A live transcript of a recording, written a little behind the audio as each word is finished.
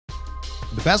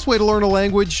The best way to learn a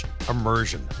language?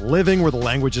 Immersion. Living where the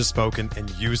language is spoken and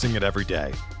using it every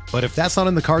day. But if that's not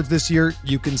in the cards this year,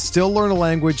 you can still learn a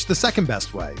language the second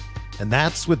best way, and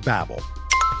that's with Babbel.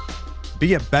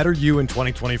 Be a better you in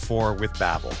 2024 with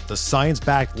Babbel, the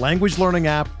science-backed language learning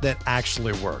app that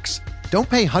actually works. Don't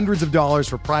pay hundreds of dollars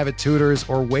for private tutors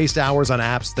or waste hours on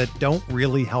apps that don't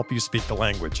really help you speak the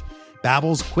language.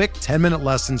 Babbel's quick 10-minute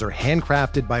lessons are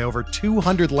handcrafted by over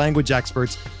 200 language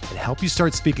experts and help you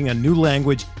start speaking a new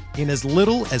language in as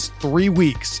little as 3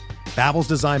 weeks. Babbel's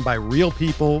designed by real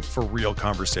people for real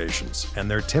conversations,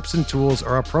 and their tips and tools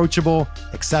are approachable,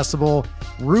 accessible,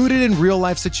 rooted in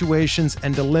real-life situations,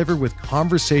 and delivered with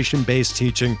conversation-based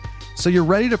teaching, so you're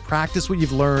ready to practice what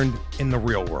you've learned in the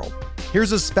real world.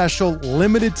 Here's a special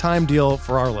limited-time deal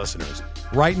for our listeners.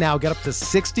 Right now, get up to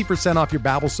 60% off your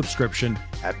Babbel subscription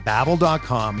at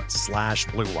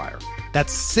babbel.com/Blue Wire.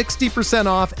 That's 60%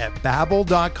 off at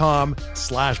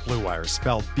babbel.com/Blue Wire,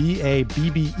 spelled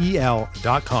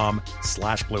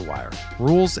BABBEL.com/Blue Wire.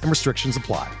 Rules and restrictions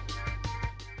apply.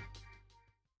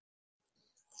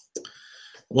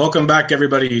 Welcome back,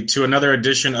 everybody, to another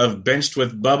edition of Benched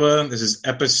with Bubba. This is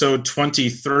episode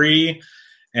 23.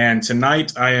 And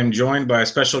tonight I am joined by a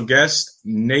special guest,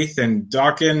 Nathan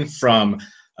Dawkin from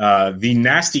the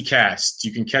Nasty Cast.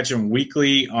 You can catch him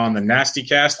weekly on the Nasty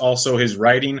Cast, also his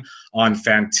writing on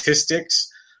Fantistics.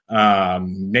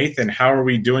 Nathan, how are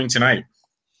we doing tonight?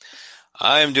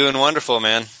 I'm doing wonderful,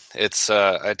 man. It's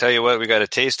I tell you what, we got a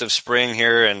taste of spring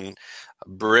here in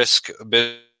brisk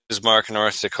Bismarck,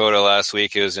 North Dakota last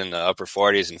week. It was in the upper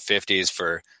 40s and 50s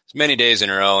for many days in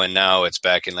a row, and now it's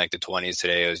back in like the 20s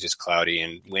today. It was just cloudy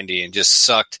and windy and just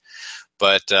sucked.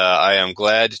 But I am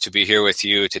glad to be here with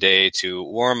you today to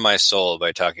warm my soul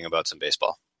by talking about some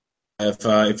baseball.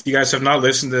 If you guys have not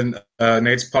listened to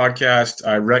Nate's podcast,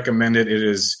 I recommend it. It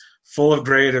is full of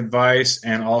great advice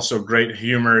and also great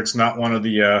humor. It's not one of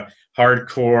the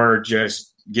hardcore,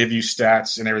 just give you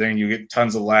stats and everything. You get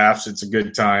tons of laughs. It's a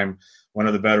good time. One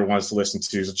of the better ones to listen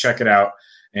to. So check it out.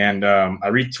 And I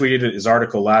retweeted his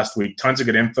article last week. Tons of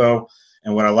good info.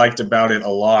 And what I liked about it a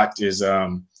lot is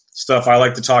stuff I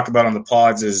like to talk about on the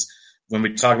pods is when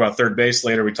we talk about third base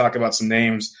later, we talk about some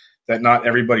names that not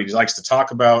everybody likes to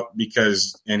talk about,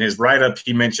 because in his write-up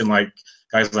he mentioned like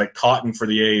guys like Cotton for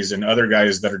the A's and other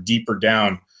guys that are deeper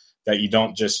down that you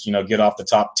don't just, get off the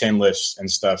top 10 lists and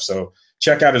stuff. So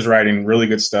check out his writing. Really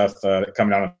good stuff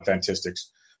coming out on Fantistics.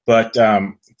 But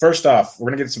first off,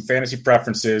 we're going to get some fantasy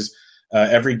preferences.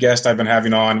 Every guest I've been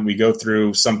having on, we go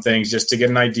through some things just to get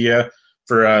an idea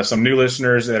for some new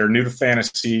listeners that are new to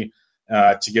fantasy,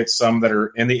 to get some that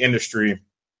are in the industry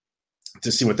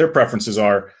to see what their preferences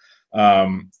are.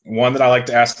 One that I like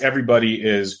to ask everybody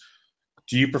is,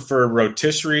 do you prefer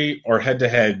rotisserie or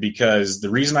head-to-head? Because the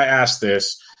reason I ask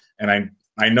this, and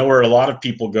I know where a lot of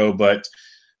people go, but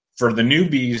for the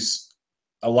newbies,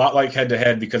 a lot like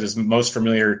head-to-head because it's most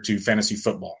familiar to fantasy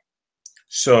football.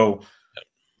 So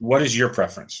what is your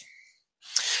preference?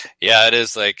 Yeah, it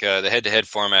is like the head-to-head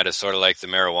format is sort of like the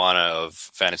marijuana of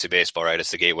fantasy baseball, right?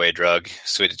 It's the gateway drug.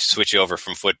 Switch you over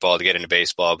from football to get into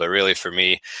baseball. But really for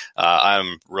me,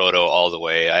 I'm roto all the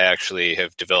way. I actually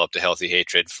have developed a healthy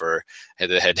hatred for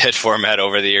the head-to-head format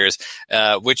over the years,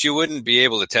 which you wouldn't be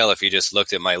able to tell if you just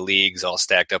looked at my leagues all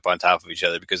stacked up on top of each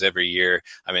other, because every year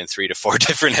I'm in 3 to 4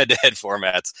 different head-to-head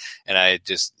formats. And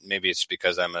maybe it's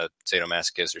because I'm a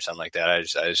sadomasochist or something like that. I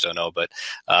just don't know. But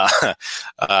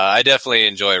I definitely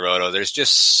enjoy roto. There's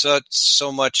just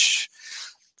so much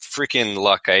freaking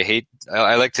luck. I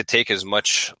like to take as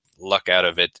much luck out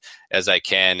of it as I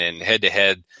can. And head to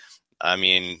head, I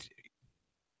mean,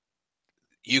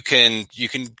 you can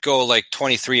go like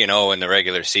 23-0 in the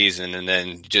regular season and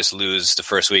then just lose the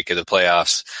first week of the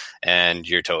playoffs and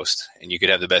you're toast, and you could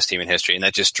have the best team in history. And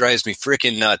that just drives me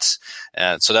freaking nuts.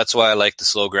 And so that's why I like the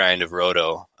slow grind of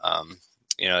roto.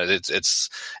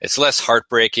 It's less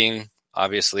heartbreaking.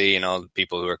 Obviously,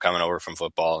 people who are coming over from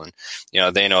football and,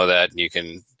 they know that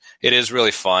it is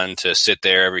really fun to sit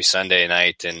there every Sunday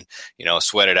night and,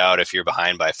 sweat it out if you're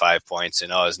behind by 5 points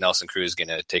and, is Nelson Cruz going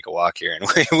to take a walk here and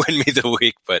win me the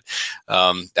week? But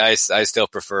I still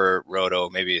prefer roto,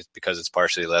 maybe because it's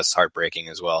partially less heartbreaking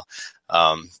as well.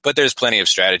 But there's plenty of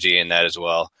strategy in that as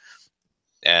well.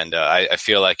 And I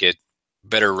feel like it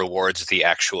better rewards the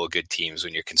actual good teams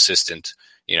when you're consistent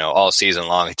all season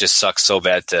long. It just sucks so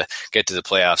bad to get to the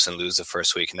playoffs and lose the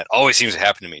first week. And that always seems to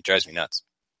happen to me. It drives me nuts.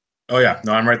 Oh, yeah.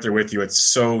 No, I'm right there with you. It's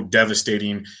so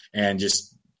devastating and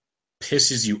just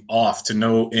pisses you off to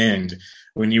no end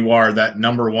when you are that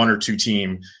number 1 or 2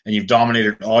 team and you've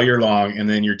dominated all year long, and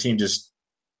then your team just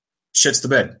shits the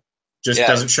bed,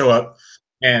 doesn't show up.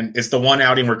 And it's the one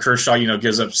outing where Kershaw,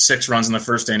 gives up 6 runs in the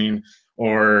first inning,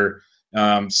 or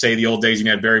say the old days,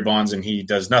 had Barry Bonds and he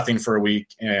does nothing for a week,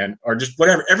 or just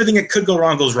whatever. Everything that could go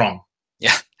wrong goes wrong.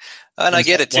 Yeah. And I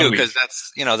get it too, because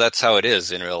that's how it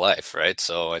is in real life, right?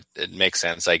 So it makes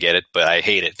sense. I get it, but I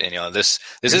hate it. And this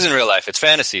isn't real life; it's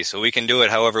fantasy, so we can do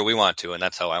it however we want to, and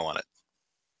that's how I want it.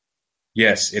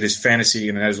 Yes, it is fantasy,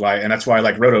 and that's why I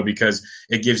like Roto, because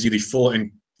it gives you the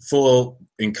full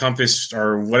encompassed,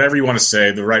 or whatever you want to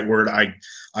say, the right word.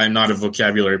 I'm not a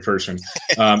vocabulary person.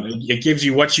 It gives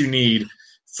you what you need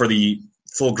for the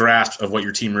full grasp of what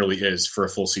your team really is for a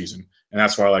full season, and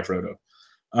that's why I like Roto.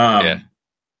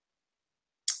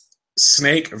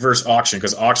 Snake versus auction,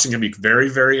 because auction can be very,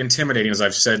 very intimidating, as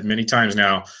I've said many times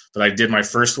now. But I did my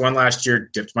first one last year,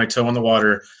 dipped my toe in the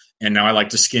water, and now I like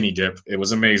to skinny dip. It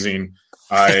was amazing.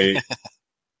 Yep.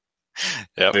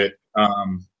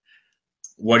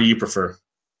 What do you prefer?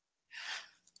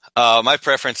 My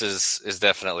preference is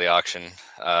definitely auction.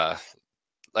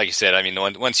 Like you said, I mean,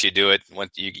 once you do it,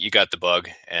 you got the bug,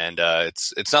 and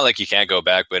it's not like you can't go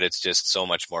back, but it's just so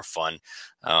much more fun.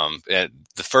 The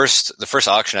first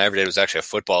auction I ever did was actually a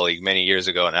football league many years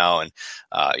ago now, and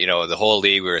the whole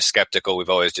league, we were skeptical. We've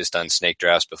always just done snake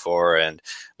drafts before, and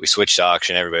we switched to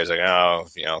auction. Everybody's like, oh,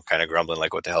 kind of grumbling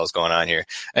like, what the hell is going on here?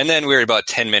 And then we were about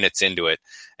 10 minutes into it,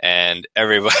 and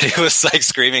everybody was like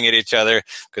screaming at each other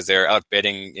because they were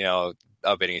outbidding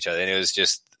each other, and it was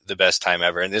just the best time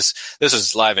ever. And this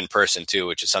is live in person too,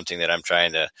 which is something that I'm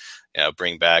trying to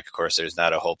bring back. Of course, there's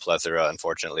not a whole plethora,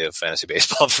 unfortunately, of fantasy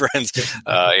baseball friends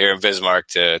here in Bismarck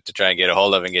to try and get a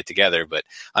hold of and get together, but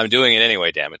I'm doing it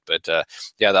anyway, damn it. But the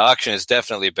auction is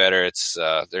definitely better. It's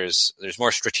there's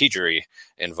more strategery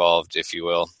involved, if you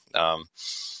will.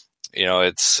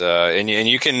 It's and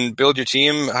you can build your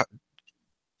team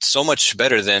so much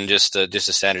better than just a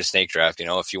standard snake draft.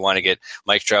 If you want to get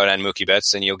Mike Trout and Mookie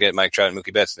Betts, then you'll get Mike Trout and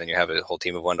Mookie Betts, and then you have a whole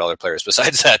team of $1 players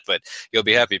besides that, but you'll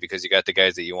be happy because you got the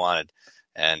guys that you wanted.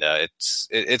 And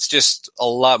it's just a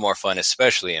lot more fun,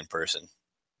 especially in person.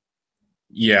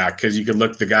 Yeah, because you could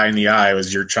look the guy in the eye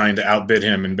as you're trying to outbid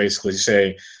him and basically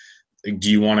say,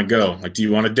 do you want to go? Like, do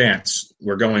you want to dance?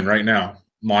 We're going right now.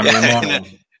 Mono and mono.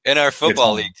 In our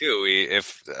football league too,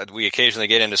 we occasionally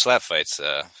get into slap fights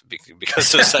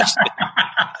because of such,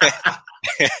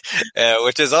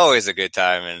 which is always a good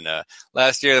time. And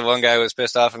last year, the one guy was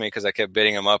pissed off at me because I kept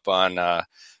bidding him up on,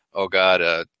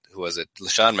 who was it,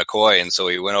 LaShawn McCoy, and so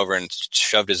he went over and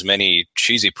shoved as many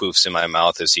cheesy poofs in my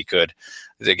mouth as he could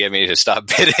to get me to stop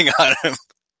bidding on him.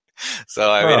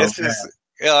 So I mean, it's just.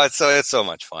 It's so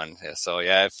much fun. Yeah, so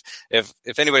yeah,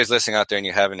 if anybody's listening out there and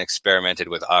you haven't experimented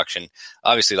with auction,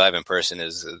 obviously live in person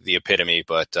is the epitome.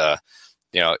 But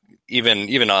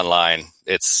even online,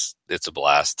 it's a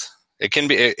blast. It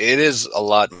is a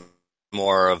lot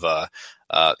more of a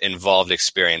involved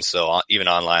experience. So even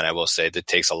online, I will say that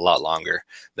takes a lot longer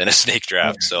than a snake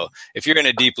draft. So if you're in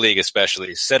a deep league,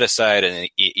 especially, set aside an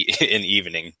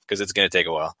evening because it's going to take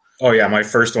a while. Oh yeah, my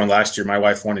first one last year, my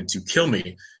wife wanted to kill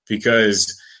me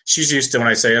because she's used to when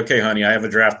I say, okay, honey, I have a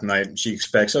draft tonight, and she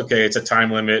expects, okay, it's a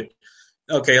time limit.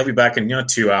 Okay, I'll be back in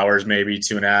 2 hours, maybe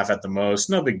 2.5 at the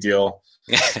most. No big deal.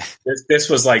 This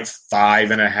was like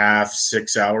 5.5,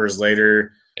 6 hours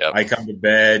later. Yep. I come to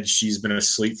bed. She's been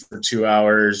asleep for 2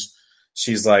 hours.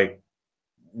 She's like,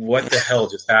 what the hell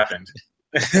just happened?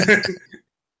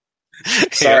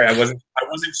 Sorry, I wasn't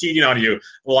cheating on you.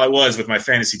 Well, I was with my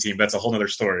fantasy team. That's a whole other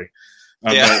story.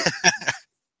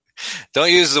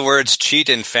 Don't use the words cheat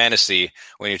and fantasy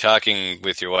when you're talking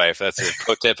with your wife. That's a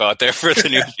pro tip out there for the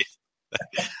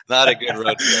newbies. Not a good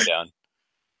road to go down.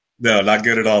 No, not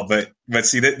good at all. But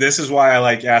see, this is why I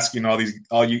like asking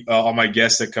all my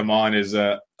guests that come on is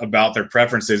about their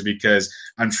preferences, because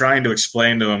I'm trying to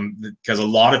explain to them, because a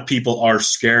lot of people are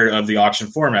scared of the auction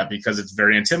format because it's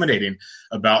very intimidating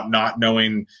about not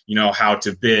knowing, how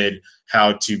to bid,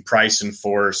 how to price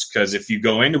enforce. Because if you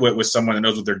go into it with someone that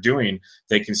knows what they're doing,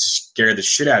 they can scare the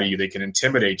shit out of you. They can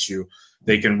intimidate you.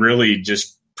 They can really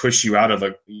just push you out of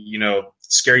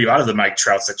scare you out of the Mike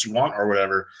Trouts that you want or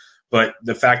whatever. But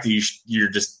the fact that you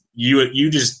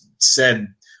just said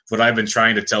what I've been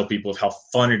trying to tell people of how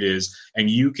fun it is, and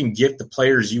you can get the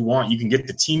players you want, you can get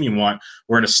the team you want.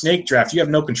 Where in a snake draft, you have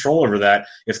no control over that.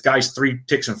 If guy's 3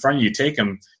 picks in front of you, take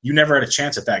him. You never had a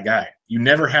chance at that guy. You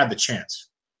never had the chance.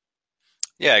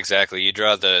 Yeah, exactly. You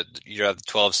draw the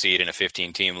 12 seed in a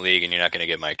 15-team league, and you're not going to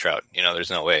get Mike Trout. There's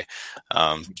no way.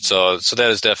 So that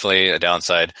is definitely a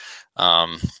downside.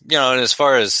 And as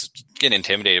far as getting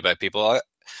intimidated by people,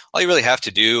 all you really have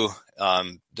to do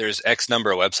there's X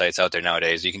number of websites out there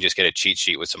nowadays. You can just get a cheat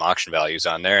sheet with some auction values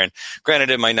on there. And granted,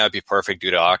 it might not be perfect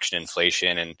due to auction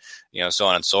inflation and, so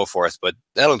on and so forth, but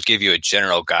that'll give you a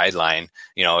general guideline,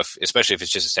 especially if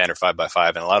it's just a standard 5x5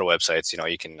 and a lot of websites,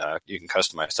 you can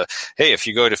customize stuff. Hey, if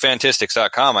you go to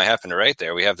fantistics.com, I happen to write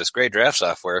there, we have this great draft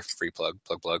software, free plug.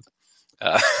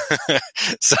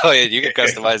 So you can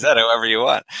customize that however you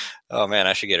want. Oh man,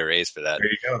 I should get a raise for that.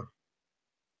 There you go.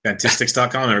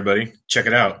 Fantistics.com, everybody. Check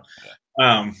it out.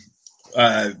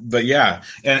 But yeah,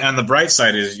 and the bright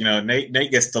side is,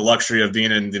 Nate gets the luxury of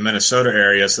being in the Minnesota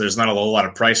area, so there's not a whole lot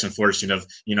of price enforcement of,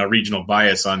 regional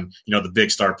bias on, the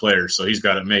big star players. So he's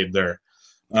got it made there.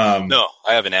 No,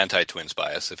 I have an anti-Twins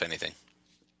bias, if anything.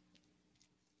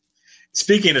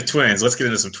 Speaking of Twins, let's get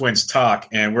into some Twins talk,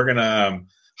 and we're going to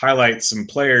highlight some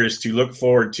players to look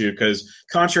forward to, because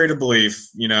contrary to belief,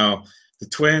 the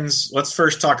Twins, let's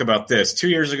first talk about this. 2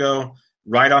 years ago,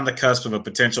 right on the cusp of a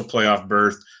potential playoff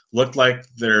berth, looked like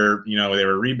they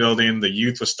were rebuilding. The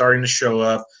youth was starting to show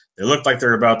up. They looked like they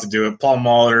were about to do it. Paul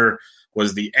Molitor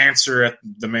was the answer at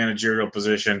the managerial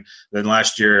position. Then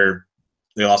last year,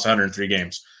 they lost 103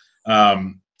 games.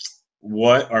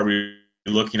 What are we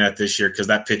looking at this year? Because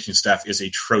that pitching staff is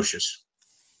atrocious.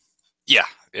 Yeah,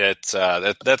 it's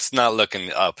that's not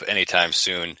looking up anytime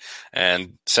soon.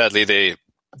 And sadly, they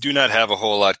do not have a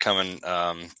whole lot coming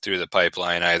through the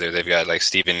pipeline either. They've got like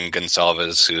Steven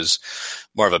Gonsalves, who's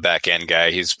more of a back end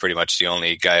guy. He's pretty much the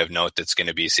only guy of note that's going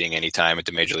to be seeing any time at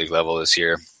the major league level this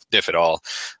year, if at all.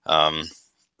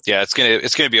 Yeah, it's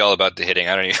gonna be all about the hitting.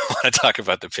 I don't even want to talk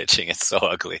about the pitching; it's so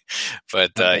ugly.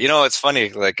 But it's funny.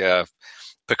 Like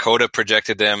PECOTA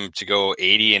projected them to go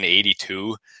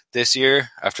 80-82 this year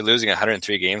after losing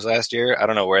 103 games last year. I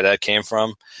don't know where that came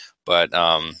from, but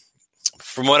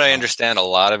from what I understand, a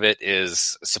lot of it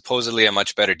is supposedly a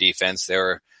much better defense. They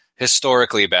were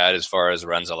historically bad as far as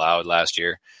runs allowed last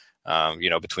year,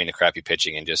 between the crappy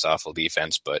pitching and just awful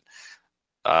defense. But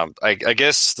I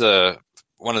guess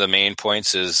one of the main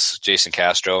points is Jason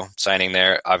Castro signing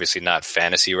there. Obviously not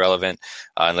fantasy relevant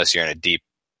unless you're in a deep,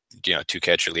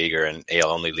 two-catcher league or an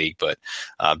AL-only league. But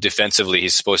defensively,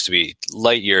 he's supposed to be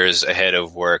light years ahead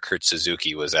of where Kurt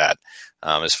Suzuki was at.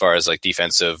 As far as like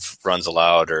defensive runs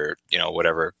allowed or,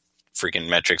 whatever freaking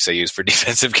metrics they use for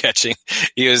defensive catching,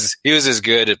 he was as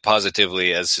good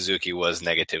positively as Suzuki was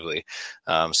negatively.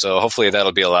 So hopefully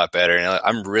that'll be a lot better. And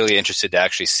I'm really interested to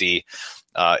actually see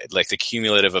like the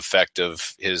cumulative effect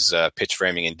of his pitch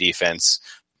framing and defense.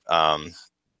 How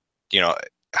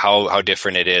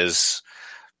different it is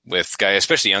with guys,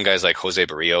 especially young guys like Jose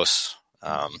Barrios.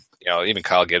 Even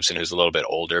Kyle Gibson, who's a little bit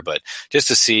older, but just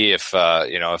to see if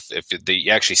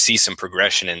you actually see some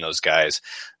progression in those guys,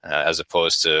 as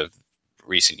opposed to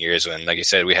recent years when, like you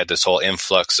said, we had this whole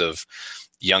influx of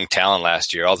young talent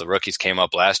last year. All the rookies came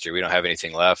up last year. We don't have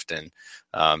anything left. And,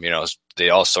 they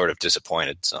all sort of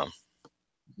disappointed. So,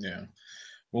 yeah.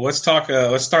 Well, let's start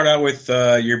out with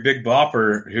your big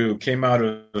bopper who came out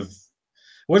of,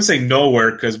 I wouldn't say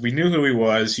nowhere because we knew who he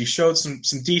was. He showed some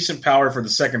decent power for the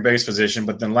second base position,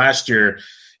 but then last year,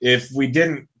 if we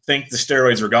didn't think the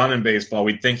steroids were gone in baseball,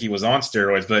 we'd think he was on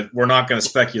steroids, but we're not going to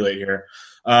speculate here.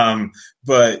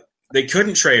 But they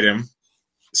couldn't trade him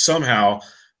somehow.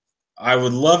 I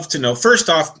would love to know. First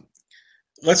off,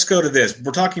 let's go to this.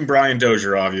 We're talking Brian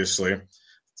Dozier, obviously.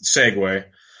 Segue.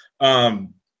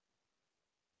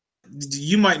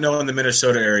 You might know in the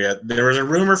Minnesota area, there was a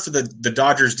rumor for the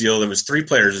Dodgers deal. There was 3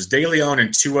 players. It was De Leon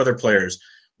and 2 other players.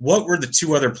 What were the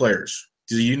 2 other players?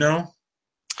 Do you know?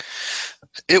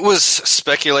 It was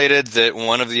speculated that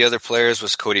one of the other players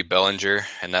was Cody Bellinger,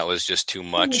 and that was just too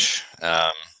much.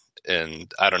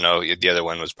 And I don't know, the other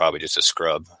one was probably just a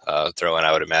scrub throwing,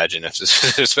 I would imagine,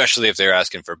 especially if they're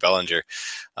asking for Bellinger.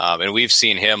 And we've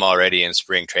seen him already in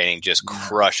spring training just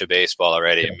crush a baseball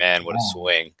already. And man, what a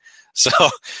swing. So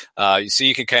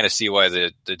you can kind of see why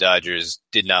the Dodgers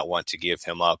did not want to give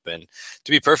him up. And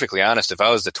to be perfectly honest, if I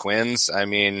was the Twins, I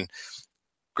mean,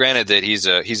 granted that he's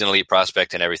an elite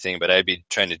prospect and everything, but I'd be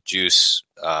trying to juice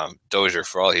Dozier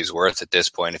for all he's worth at this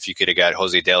point. If you could have got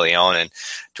Jose De Leon and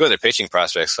 2 other pitching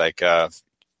prospects like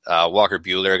Walker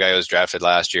Buehler, a guy who was drafted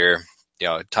last year,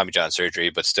 Tommy John surgery,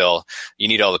 but still you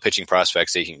need all the pitching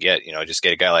prospects that you can get. Just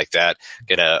get a guy like that,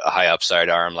 get a high upside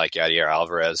arm like Yadier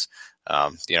Alvarez.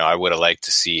 I would have liked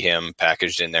to see him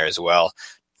packaged in there as well.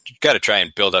 You've got to try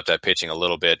and build up that pitching a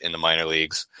little bit in the minor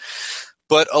leagues.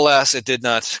 But alas, it did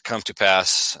not come to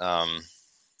pass.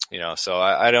 So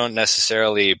I don't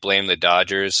necessarily blame the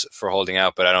Dodgers for holding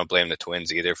out, but I don't blame the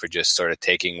Twins either for just sort of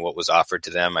taking what was offered to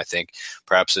them. I think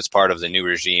perhaps it's part of the new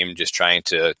regime just trying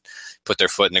to put their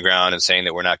foot in the ground and saying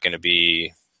that we're not going to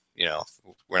be,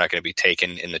 we're not going to be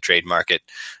taken in the trade market.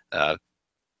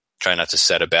 Try not to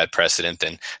set a bad precedent,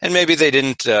 and maybe they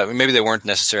didn't. Maybe they weren't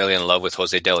necessarily in love with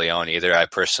Jose De Leon either. I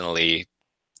personally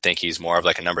think he's more of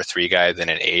like a number 3 guy than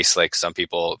an ace, like some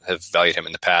people have valued him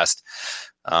in the past.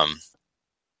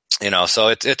 So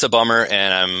it's a bummer,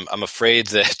 and I'm afraid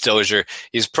that Dozier,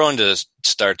 he's prone to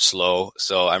start slow,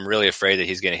 so I'm really afraid that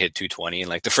he's going to hit 220 in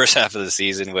like the first half of the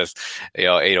season with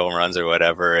 8 home runs or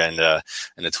whatever, and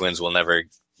the Twins will never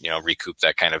recoup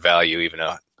that kind of value, even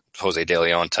a Jose De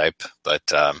Leon type.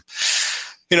 But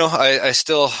I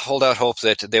still hold out hope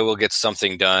that they will get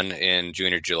something done in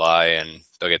June or July, and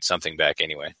they'll get something back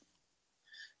anyway.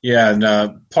 Yeah,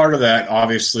 and part of that,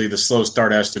 obviously, the slow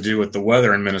start has to do with the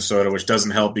weather in Minnesota, which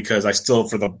doesn't help because I still,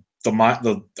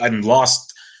 I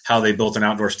lost how they built an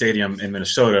outdoor stadium in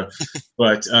Minnesota,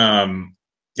 but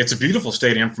it's a beautiful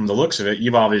stadium from the looks of it.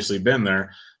 You've obviously been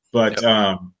there, but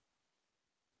yep.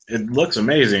 It looks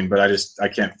amazing, but I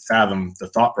can't fathom the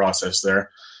thought process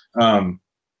there.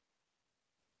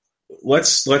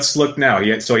 Let's look now. He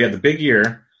had the big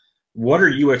year. What are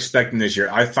you expecting this year?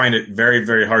 I find it very,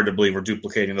 very hard to believe we're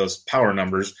duplicating those power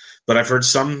numbers, but I've heard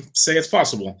some say it's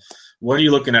possible. What are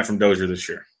you looking at from Dozier this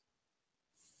year?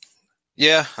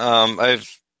 Yeah,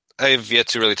 I've yet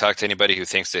to really talk to anybody who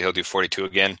thinks that he'll do 42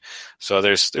 again. So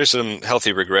there's some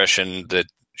healthy regression that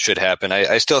should happen.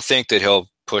 I still think that he'll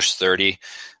push 30.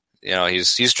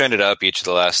 He's trended up each of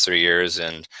the last 3 years,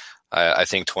 and I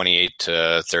think 28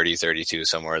 to 30, 32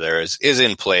 somewhere there is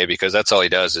in play, because that's all he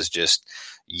does is just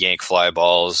yank fly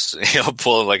balls,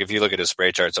 pull. Like if you look at his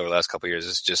spray charts over the last couple of years,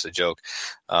 it's just a joke.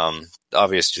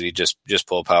 Obviously just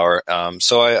pull power.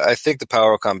 So I think the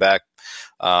power will come back.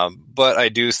 But I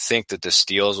do think that the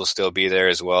steals will still be there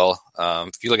as well.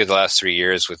 If you look at the last 3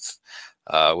 years with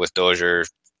Dozier,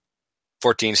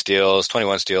 14 steals,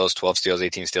 21 steals, 12 steals,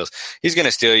 18 steals, he's going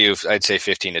to steal you, I'd say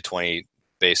 15 to 20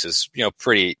 bases,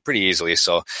 pretty easily.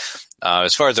 So,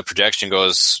 as far as the projection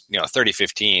goes,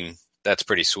 30-15, that's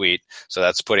pretty sweet. So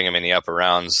that's putting him in the upper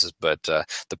rounds. But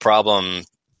the problem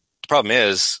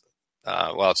is,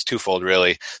 it's twofold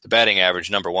really. The batting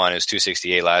average, number one, is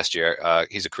 268 last year.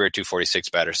 He's a career 246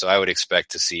 batter, so I would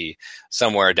expect to see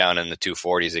somewhere down in the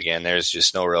 240s again. There's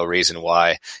just no real reason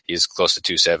why he's close to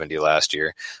 270 last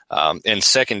year. And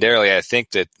secondarily, I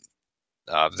think that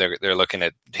they're looking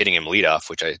at hitting him leadoff,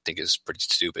 which I think is pretty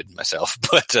stupid myself.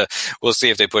 But we'll see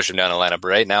if they push him down the lineup. But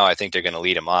right now, I think they're going to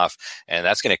lead him off, and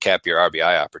that's going to cap your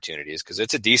RBI opportunities, because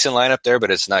it's a decent lineup there,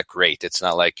 but it's not great. It's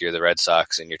not like you're the Red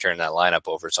Sox and you're turning that lineup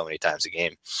over so many times a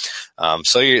game.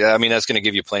 That's going to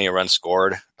give you plenty of runs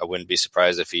scored. I wouldn't be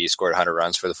surprised if he scored 100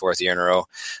 runs for the 4th year in a row.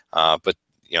 But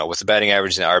with the batting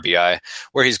average and the RBI,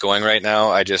 where he's going right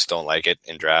now, I just don't like it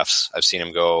in drafts. I've seen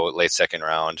him go late second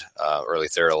round, early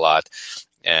third a lot,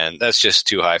 and that's just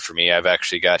too high for me. I've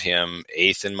actually got him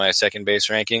 8th in my second base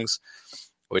rankings,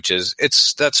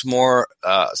 that's more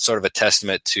sort of a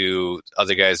testament to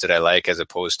other guys that I like as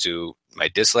opposed to my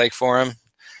dislike for him.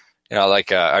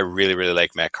 I really, really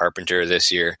like Matt Carpenter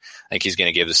this year. I think he's going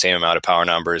to give the same amount of power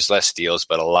numbers, less steals,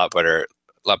 but a lot better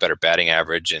batting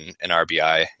average and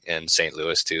RBI in St.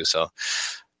 Louis too. So,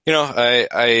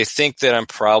 I think that I'm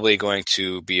probably going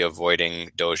to be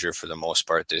avoiding Dozier for the most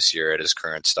part this year at his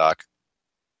current stock.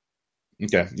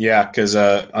 Okay. Yeah. Cause,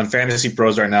 on Fantasy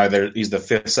Pros right now, he's the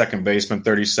 5th second baseman,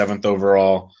 37th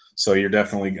overall. So you're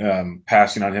definitely,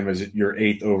 passing on him as your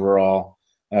 8th overall.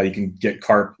 You can get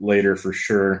Carp later for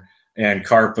sure. And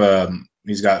Carp,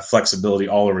 he's got flexibility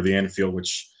all over the infield,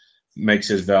 which makes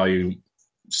his value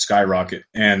skyrocket.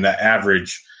 And the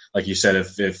average, like you said,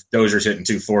 if Dozier's hitting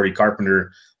 240,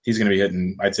 Carpenter, he's going to be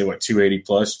hitting, I'd say, 280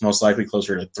 plus, most likely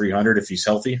closer to 300 if he's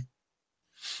healthy.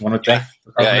 Yeah,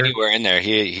 anywhere in there.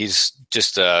 He's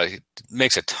just he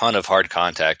makes a ton of hard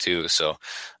contact too. So,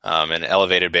 an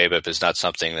elevated BABIP is not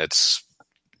something that's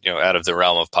out of the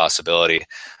realm of possibility.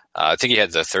 I think he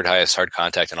had the 3rd highest hard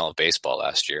contact in all of baseball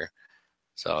last year.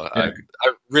 So yeah.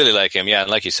 I really like him. Yeah,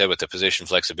 and like you said, with the position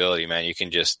flexibility, man, you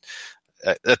can just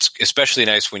that's especially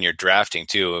nice when you're drafting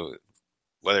too.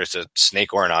 Whether it's a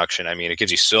snake or an auction, I mean, it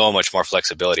gives you so much more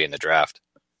flexibility in the draft.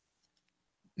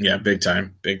 Yeah, big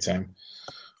time.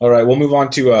 All right, we'll move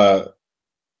on to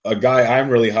a guy I'm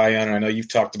really high on. I know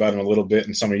you've talked about him a little bit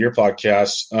in some of your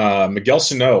podcasts. Miguel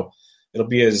Sano. It'll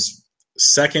be his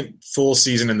 2nd full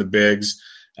season in the bigs.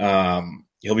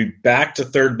 He'll be back to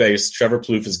third base. Trevor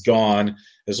Plouffe is gone.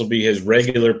 This will be his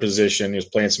regular position. He was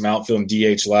playing some outfield and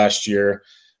DH last year.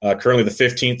 Currently the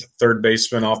 15th third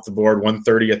baseman off the board,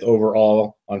 130th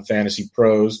overall on Fantasy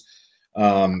Pros.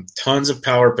 Tons of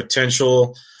power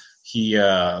potential. He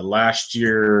last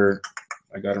year,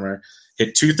 I got him right,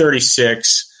 hit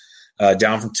 236.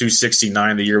 down from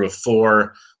 269 the year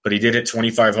before, but he did hit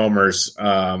 25 homers.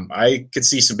 I could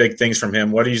see some big things from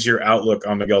him. What is your outlook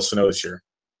on Miguel Sano this year?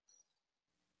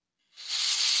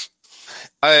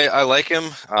 I like him,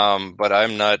 but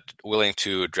I'm not willing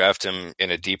to draft him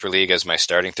in a deeper league as my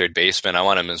starting third baseman. I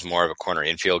want him as more of a corner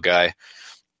infield guy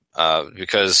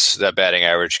because that batting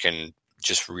average can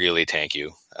just really tank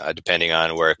you depending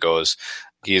on where it goes.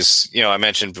 He's, I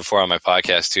mentioned before on my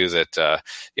podcast too that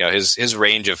his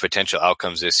range of potential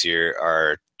outcomes this year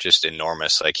are just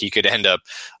enormous. Like he could end up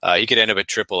at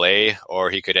AAA,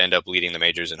 or he could end up leading the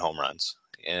majors in home runs,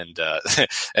 and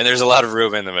there's a lot of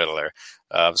room in the middle there.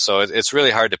 So it's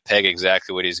really hard to peg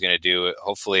exactly what he's going to do.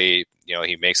 Hopefully,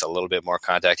 he makes a little bit more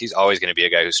contact. He's always going to be a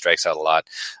guy who strikes out a lot.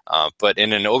 But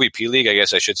in an OBP league, I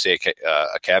guess I should say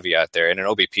a caveat there. In an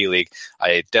OBP league,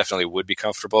 I definitely would be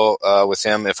comfortable with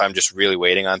him if I'm just really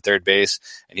waiting on third base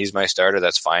and he's my starter.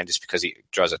 That's fine, just because he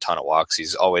draws a ton of walks.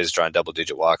 He's always drawn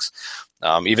double-digit walks,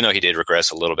 even though he did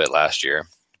regress a little bit last year.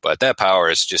 But that power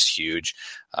is just huge.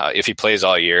 If he plays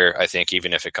all year, I think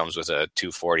even if it comes with a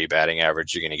 240 batting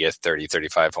average, you're going to get 30,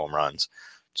 35 home runs,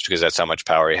 just because that's how much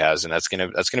power he has, and that's going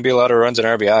to be a lot of runs in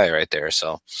RBI right there.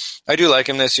 So I do like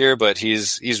him this year, but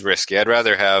he's risky. I'd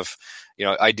rather have,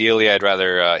 ideally, I'd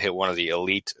rather hit one of the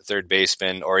elite third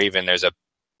basemen, or even there's a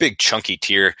big chunky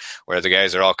tier where the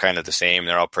guys are all kind of the same.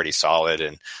 They're all pretty solid,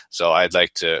 and so I'd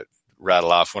like to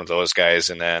rattle off one of those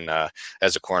guys, and then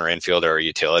as a corner infielder or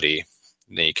utility,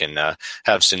 then you can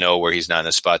have Sano where he's not in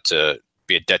a spot to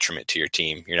be a detriment to your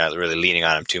team. You're not really leaning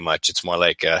on him too much. It's more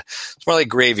like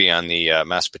gravy on the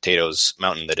mashed potatoes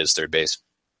mountain that is third base.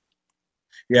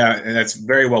 Yeah, and that's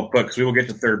very well put, because we will get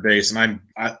to third base. And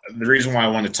the reason why I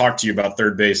want to talk to you about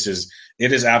third base is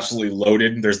it is absolutely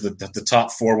loaded. There's the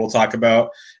top four we'll talk about,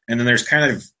 and then there's kind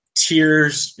of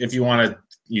tiers if you want to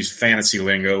use fantasy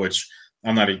lingo, which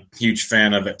I'm not a huge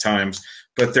fan of at times.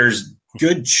 But there's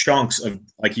good chunks of,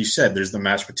 like you said, there's the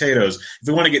mashed potatoes. If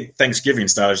we want to get Thanksgiving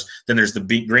styles, then there's the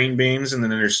green beans, and then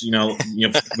there's, you want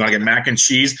to get mac and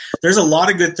cheese. There's a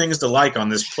lot of good things to like on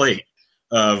this plate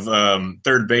of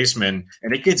third baseman,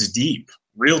 and it gets deep,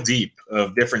 real deep,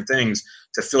 of different things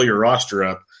to fill your roster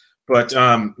up. But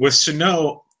with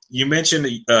Sano, you mentioned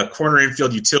corner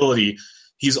infield utility.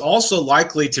 He's also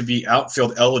likely to be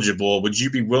outfield eligible. Would you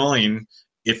be willing,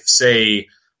 if, say,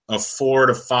 a 4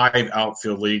 to 5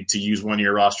 outfield league, to use one of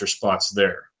your roster spots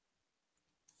there?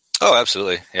 Oh,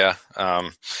 absolutely. Yeah.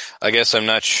 I guess I'm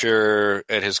not sure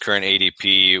at his current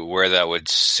ADP where that would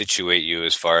situate you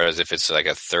as far as if it's like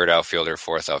a third outfielder,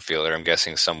 fourth outfielder. I'm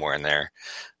guessing somewhere in there.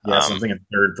 Yeah, something at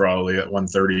third probably at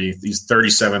 130. He's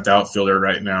 37th outfielder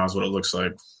right now is what it looks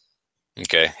like.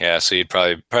 Okay, yeah, so you'd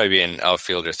probably be an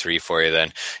outfielder 3 for you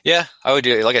then. Yeah, I would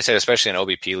do it, like I said, especially in an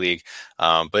OBP league.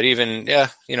 But even,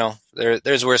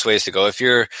 there's worse ways to go. If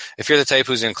you're the type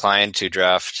who's inclined to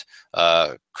draft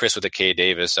Chris with a K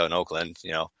Davis out in Oakland,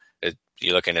 you're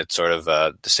looking at sort of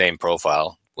the same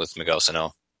profile with Miguel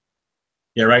Sano.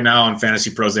 Yeah, right now on Fantasy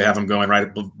Pros they have him going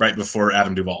right before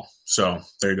Adam Duvall. So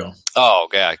there you go. Oh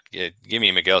yeah, give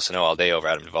me Miguel Sano all day over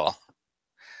Adam Duvall.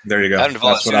 There you go. Adam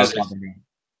Duvall, that's what I was talking about.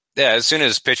 Yeah, as soon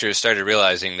as pitchers started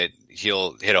realizing that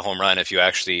he'll hit a home run if you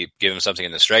actually give him something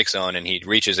in the strike zone, and he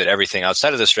reaches at everything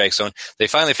outside of the strike zone, they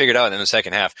finally figured out in the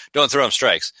second half, don't throw him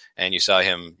strikes, and you saw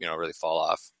him, really fall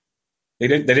off. They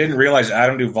didn't realize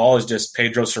Adam Duvall is just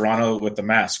Pedro Serrano with the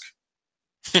mask.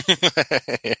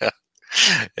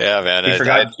 Yeah, man.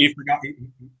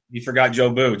 He forgot Joe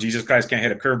Boo. Jesus Christ can't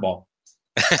hit a curveball.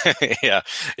 Yeah.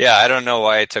 I don't know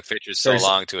why it took pitchers so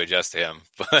long to adjust to him,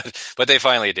 but they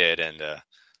finally did, and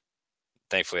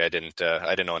thankfully I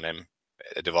didn't own him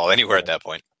Duvall anywhere at that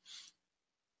point.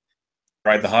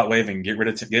 Ride the hot wave and get rid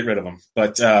of him.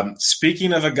 But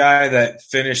speaking of a guy that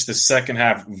finished the second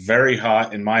half very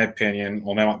hot, in my opinion,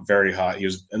 well, not very hot. He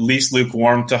was at least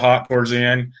lukewarm to hot towards the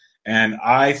end. And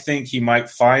I think he might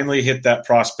finally hit that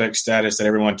prospect status that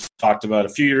everyone talked about a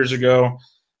few years ago.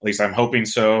 At least I'm hoping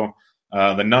so.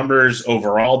 The numbers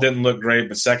overall didn't look great,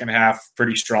 but second half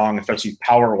pretty strong, especially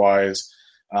power-wise.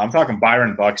 I'm talking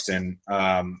Byron Buxton.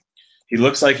 He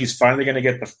looks like he's finally going to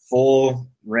get the full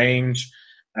range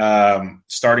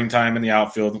starting time in the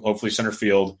outfield, hopefully center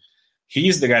field.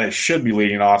 He's the guy that should be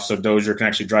leading off so Dozier can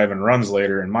actually drive in runs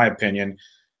later, in my opinion.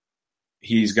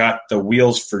 He's got the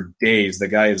wheels for days. The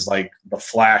guy is like the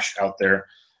Flash out there.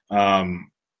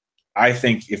 I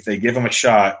think if they give him a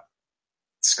shot,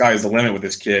 sky's the limit with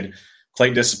this kid.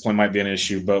 Plate discipline might be an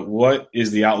issue, but what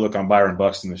is the outlook on Byron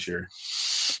Buxton this year?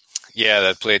 Yeah,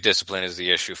 that plate discipline is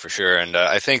the issue for sure, and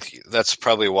I think that's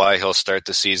probably why he'll start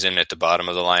the season at the bottom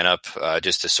of the lineup,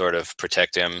 just to sort of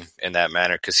protect him in that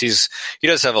manner, because he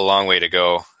does have a long way to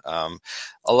go.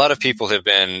 A lot of people have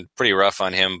been pretty rough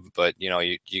on him, but you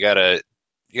gotta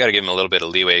give him a little bit of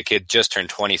leeway. The kid just turned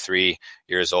 23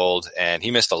 years old, and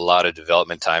he missed a lot of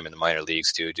development time in the minor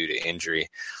leagues too due to injury.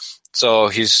 So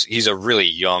he's a really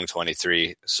young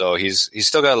 23. So he's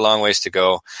still got a long ways to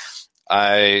go.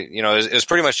 It was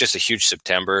pretty much just a huge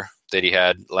September that he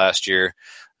had last year.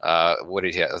 What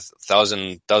did he have?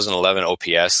 1,011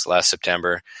 OPS last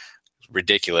September.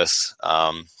 Ridiculous.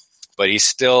 But he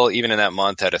still, even in that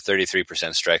month, had a 33%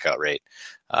 strikeout rate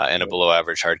and a below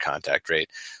average hard contact rate.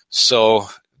 So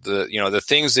the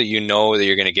things that that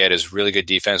you're going to get is really good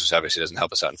defense, which obviously doesn't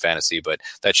help us out in fantasy, but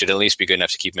that should at least be good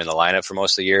enough to keep him in the lineup for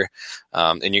most of the year.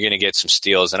 And you're going to get some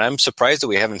steals. And I'm surprised that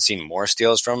we haven't seen more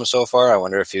steals from him so far. I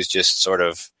wonder if he's just sort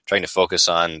of trying to focus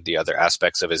on the other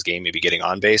aspects of his game, maybe getting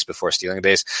on base before stealing a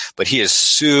base. But he is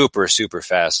super, super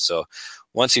fast. So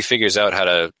once he figures out how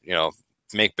to,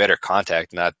 make better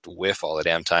contact, not whiff all the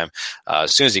damn time,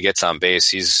 as soon as he gets on base,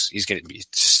 he's going to be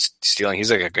just stealing.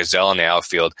 He's like a gazelle in the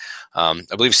outfield. I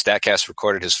believe StatCast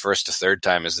recorded his first to third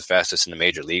time as the fastest in the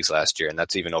major leagues last year, and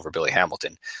that's even over Billy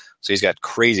Hamilton. So he's got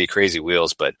crazy, crazy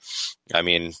wheels. But,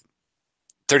 35%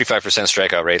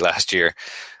 strikeout rate last year,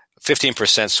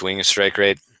 15% swing strike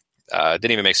rate,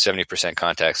 didn't even make 70%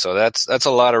 contact. So that's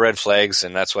a lot of red flags,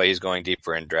 and that's why he's going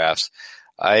deeper in drafts.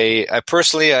 I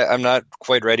personally, I'm not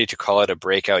quite ready to call it a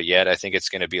breakout yet. I think it's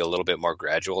going to be a little bit more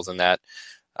gradual than that.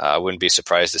 I wouldn't be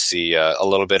surprised to see a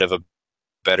little bit of a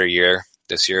better year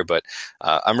this year, but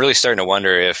I'm really starting to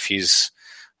wonder if he's,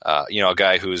 a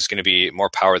guy who's going to be more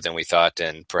power than we thought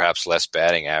and perhaps less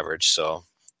batting average. So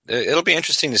it'll be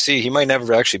interesting to see. He might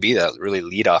never actually be that really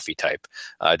leadoffy type,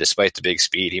 despite the big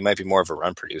speed. He might be more of a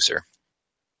run producer.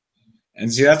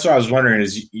 And see, that's what I was wondering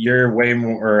is you're way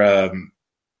more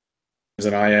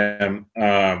than I am.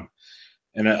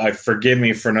 And forgive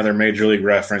me for another major league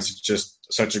reference. It's just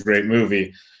such a great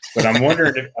movie. But I'm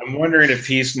wondering if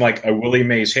he's like a Willie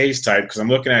Mays Hayes type, because I'm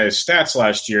looking at his stats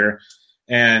last year,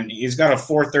 and he's got a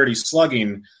 430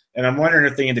 slugging. And I'm wondering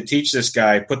if they need to teach this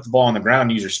guy, put the ball on the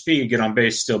ground, use your speed, get on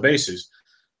base, steal bases.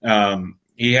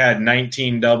 He had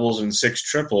 19 doubles and 6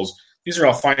 triples. These are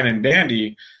all fine and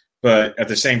dandy, but at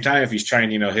the same time, if he's trying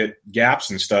to hit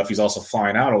gaps and stuff, he's also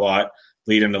flying out a lot,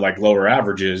 leading to like lower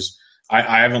averages.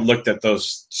 I haven't looked at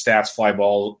those stats, fly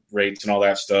ball rates and all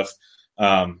that stuff.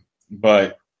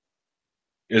 But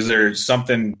is there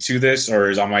something to this, or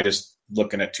am I just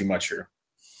looking at too much here?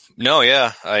 No,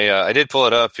 yeah. I did pull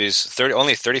it up. He's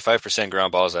only 35%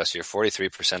 ground balls last year,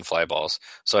 43% fly balls.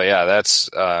 So yeah, that's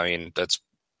that's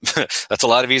a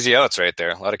lot of easy outs right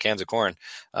there. A lot of cans of corn,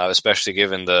 especially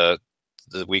given the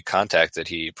weak contact that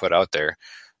he put out there.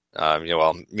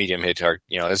 Medium hit hard,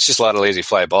 it's just a lot of lazy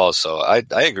fly balls. So I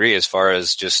agree as far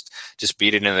as just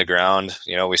beat it in the ground.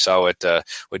 We saw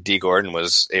what D Gordon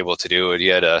was able to do.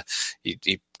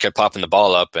 He kept popping the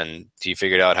ball up, and he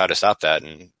figured out how to stop that.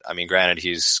 And granted,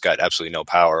 he's got absolutely no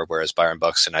power, whereas Byron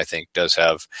Buxton, I think, does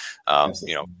have,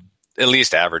 at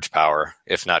least average power,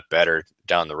 if not better,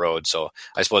 down the road. So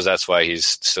I suppose that's why he's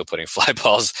still putting fly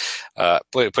balls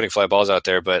out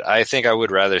there. But I think I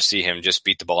would rather see him just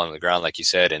beat the ball on the ground, like you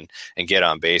said, and get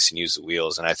on base and use the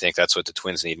wheels. And I think that's what the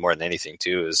Twins need more than anything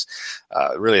too, is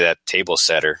really that table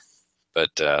setter, but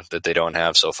that they don't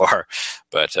have so far.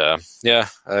 But that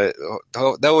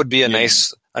would be a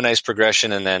nice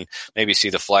progression, and then maybe see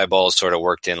the fly balls sort of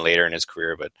worked in later in his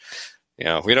career. But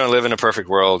we don't live in a perfect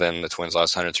world, and the Twins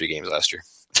lost 103 games last year.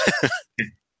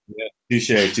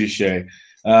 Yeah, touche.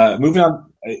 Moving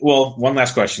on. Well, one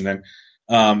last question then.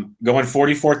 Going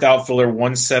 44th outfielder,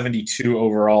 172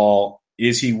 overall.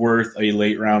 Is he worth a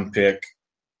late round pick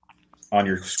on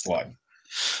your squad?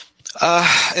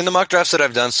 In the mock drafts that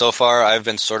I've done so far, I've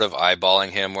been sort of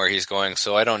eyeballing him where he's going,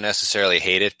 so I don't necessarily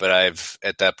hate it, but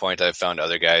at that point I've found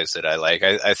other guys that I like.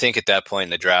 I think at that point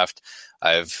in the draft,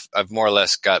 I've more or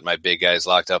less got my big guys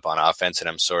locked up on offense, and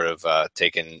I'm sort of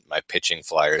taking my pitching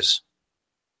flyers.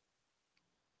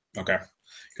 Okay,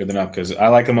 good enough, because I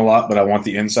like him a lot, but I want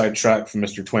the inside track from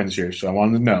Mr. Twins here, so I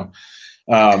wanted to know.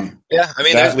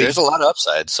 There's a lot of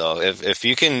upside. So if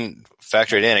you can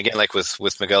factor it in, again, like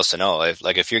with Miguel Sano,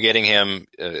 if you're getting him,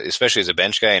 especially as a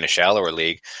bench guy in a shallower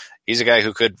league, he's a guy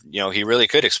who could, he really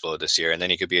could explode this year, and then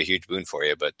he could be a huge boon for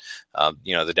you. But,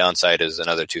 the downside is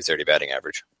another 230 batting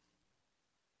average.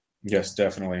 Yes,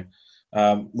 definitely.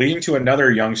 Leading to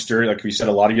another youngster, like we said,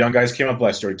 a lot of young guys came up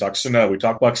last year. We talked Sano, we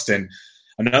talked Buxton.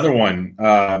 Another one,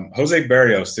 Jose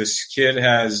Berrios. This kid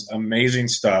has amazing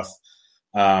stuff.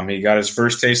 He got his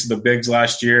first taste of the bigs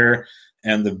last year,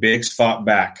 and the bigs fought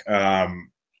back.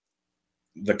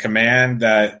 The command,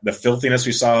 the filthiness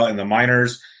we saw in the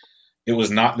minors, It was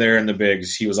not there in the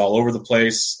bigs. He was all over the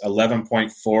place.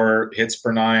 11.4 hits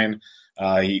per nine,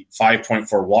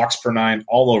 5.4 walks per nine,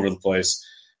 all over the place.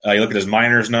 You look at his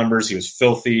minors numbers, he was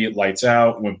filthy, lights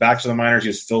out. Went back to the minors, he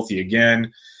was filthy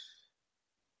again.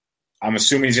 I'm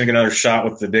assuming he's going to get another shot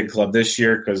with the big club this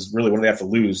year because really, what do they have to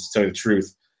lose, to tell you the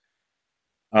truth?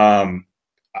 I'm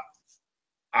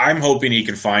hoping he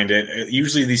can find it.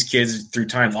 Usually these kids, through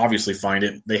time, obviously find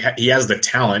it. He has the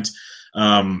talent.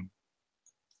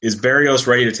 Is Berrios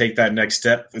ready to take that next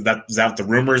step? Is that the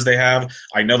rumors they have?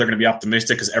 I know they're going to be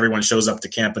optimistic because everyone shows up to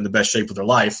camp in the best shape of their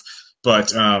life.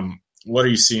 But what are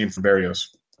you seeing from Berrios?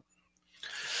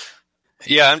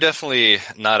 Yeah, I'm definitely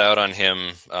not out on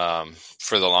him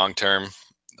for the long term.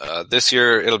 This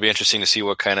year, it'll be interesting to see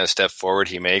what kind of step forward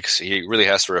he makes. He really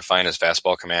has to refine his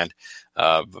fastball command.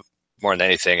 More than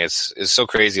anything, it's so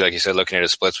crazy, like you said, looking at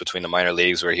his splits between the minor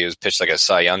leagues where he was pitched like a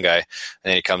Cy Young guy, and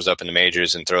then he comes up in the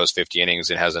majors and throws 50 innings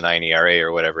and has a 9 ERA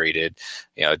or whatever he did.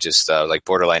 Just like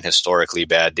borderline historically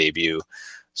bad debut.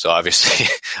 So obviously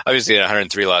a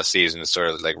 103 loss season is sort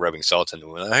of like rubbing salt in the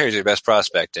wound. Here's your best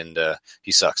prospect, and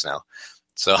he sucks now.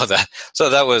 So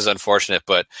that was unfortunate,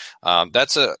 but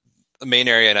that's a main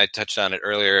area, and I touched on it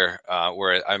earlier,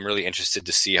 where I'm really interested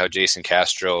to see how Jason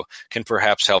Castro can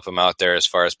perhaps help him out there as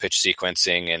far as pitch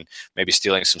sequencing and maybe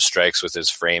stealing some strikes with his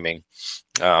framing.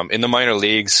 In the minor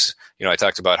leagues, I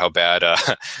talked about how bad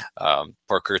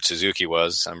poor Kurt Suzuki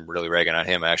was. I'm really ragging on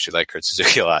him. I actually like Kurt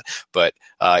Suzuki a lot. But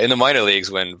in the minor leagues,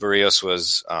 when Berrios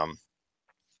was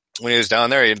when he was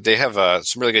down there, they have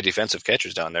some really good defensive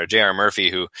catchers down there. J.R. Murphy,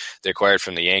 who they acquired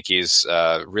from the Yankees,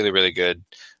 really, really good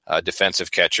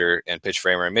defensive catcher and pitch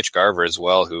framer, and Mitch Garver as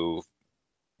well, who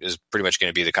is pretty much going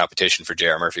to be the competition for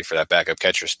J.R. Murphy for that backup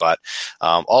catcher spot.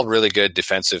 All really good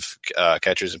defensive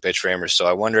catchers and pitch framers. So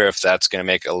I wonder if that's going to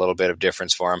make a little bit of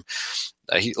difference for him.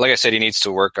 Like I said, he needs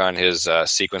to work on his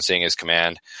sequencing, his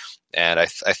command. And I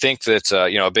think that,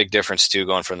 a big difference too,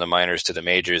 going from the minors to the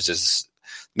majors is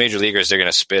major leaguers, they're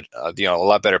going to spit, a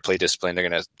lot better plate discipline. They're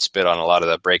going to spit on a lot of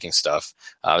the breaking stuff,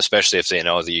 especially if they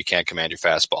know that you can't command your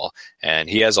fastball. And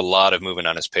he has a lot of movement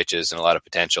on his pitches and a lot of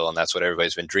potential, and that's what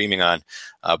everybody's been dreaming on.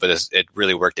 But it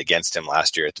really worked against him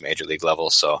last year at the major league level.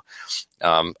 So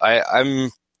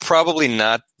I'm probably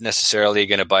not necessarily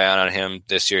going to buy on him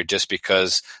this year just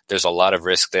because there's a lot of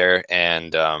risk there,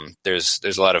 and there's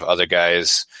a lot of other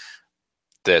guys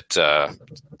that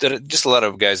just a lot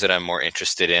of guys that I'm more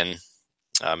interested in.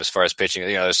 As far as pitching,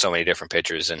 there's so many different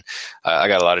pitchers, and I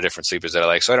got a lot of different sleepers that I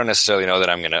like. So I don't necessarily know that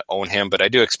I'm going to own him, but I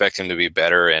do expect him to be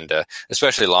better, and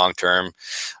especially long term.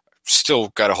 Still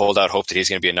got to hold out hope that he's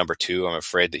going to be a number 2. I'm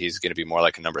afraid that he's going to be more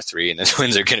like a number 3, and the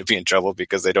Twins are going to be in trouble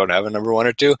because they don't have a number 1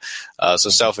 or 2. So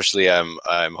selfishly, I'm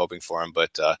hoping for him,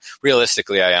 but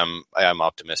realistically, I am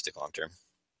optimistic long term.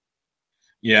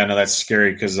 Yeah, no, that's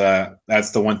scary because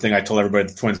that's the one thing I told everybody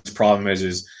the Twins' problem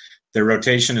is their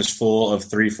rotation is full of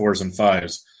 3, 4s, and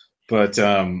 5s. But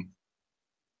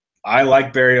I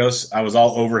like Berrios. I was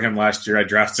all over him last year. I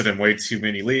drafted him way too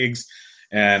many leagues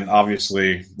and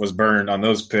obviously was burned on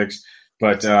those picks.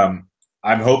 But I'm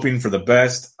hoping for the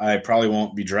best. I probably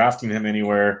won't be drafting him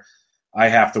anywhere. I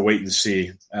have to wait and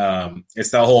see.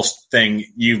 It's that whole thing.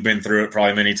 You've been through it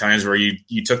probably many times where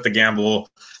you took the gamble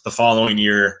the following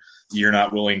year. You're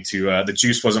not willing to the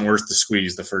juice wasn't worth the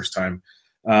squeeze the first time.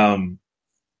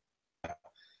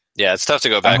 Yeah, it's tough to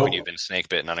go back when you've been snake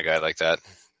bitten on a guy like that.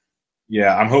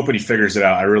 Yeah, I'm hoping he figures it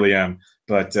out. I really am.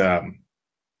 But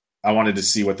I wanted to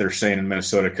see what they're saying in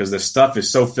Minnesota because the stuff is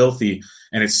so filthy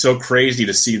and it's so crazy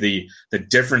to see the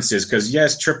differences. Because,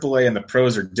 yes, AAA and the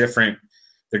pros are different.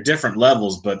 They're different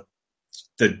levels, but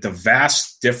the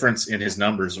vast difference in his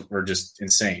numbers were just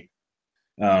insane.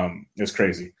 It was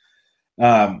crazy.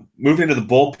 Moving into the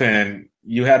bullpen,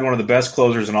 you had one of the best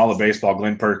closers in all of baseball.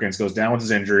 Glenn Perkins goes down with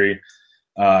his injury.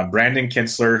 Brandon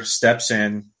Kinsler steps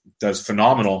in, does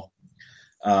phenomenal.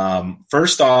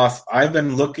 First off, I've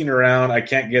been looking around. I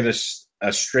can't get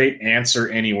a straight answer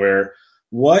anywhere.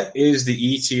 What is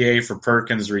the ETA for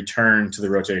Perkins' return to the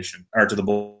rotation or to the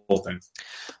bullpen?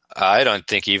 I don't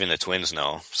think even the Twins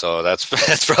know. So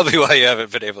that's probably why you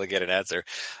haven't been able to get an answer.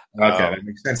 Okay, that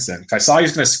makes sense then. I saw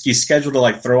he's scheduled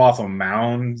to throw off a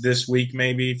mound this week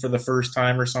maybe for the first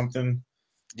time or something.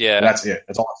 Yeah. That's it.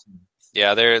 That's awesome.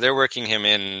 Yeah, they're working him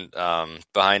in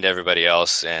behind everybody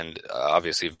else, and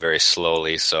obviously very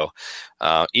slowly. So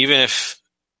even if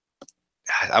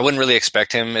I wouldn't really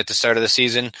expect him at the start of the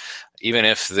season, even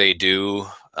if they do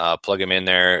plug him in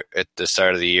there at the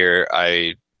start of the year,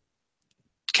 I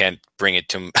can't bring it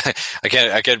to. I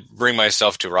can't bring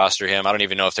myself to roster him. I don't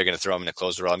even know if they're going to throw him in a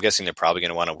closer role. I'm guessing they're probably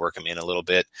going to want to work him in a little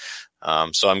bit.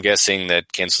 So I'm guessing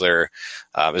that Kinsler,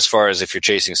 as far as if you're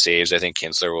chasing saves, I think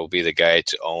Kinsler will be the guy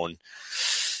to own.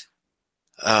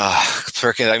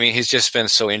 Perkins, I mean, he's just been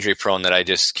so injury prone that I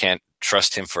just can't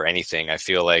trust him for anything. I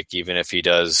feel like even if he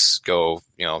does go,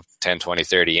 10, 20,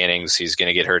 30 innings, he's going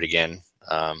to get hurt again.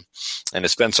 And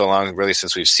it's been so long really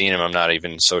since we've seen him. I'm not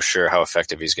even so sure how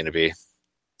effective he's going to be.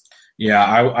 Yeah,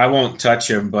 I won't touch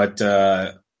him, but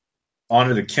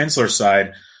onto the Kinsler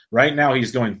side, right now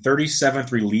he's going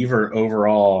 37th reliever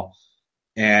overall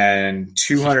and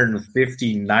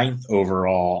 259th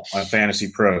overall on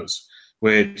Fantasy Pros,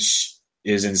 which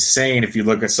is insane if you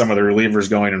look at some of the relievers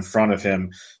going in front of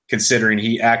him, considering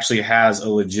he actually has a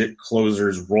legit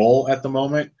closer's role at the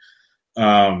moment.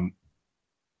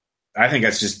 I think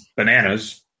that's just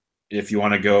bananas if you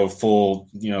want to go full,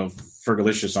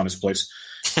 Fergalicious on his place.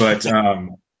 But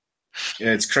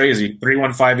it's crazy.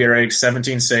 3.15 ERA,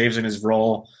 17 saves in his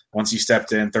role once he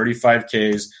stepped in, 35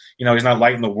 Ks. He's not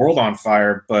lighting the world on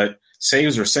fire, but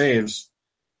saves are saves.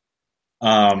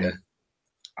 Yeah.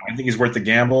 I think he's worth the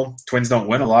gamble. Twins don't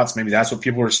win a lot, so maybe that's what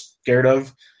people are scared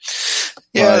of.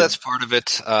 Yeah, that's part of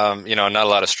it. Not a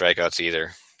lot of strikeouts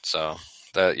either. So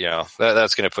that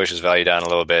that's going to push his value down a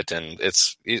little bit, and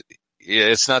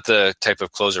it's not the type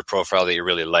of closer profile that you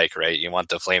really like, right? You want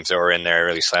the flamethrower in there,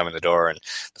 really slamming the door, and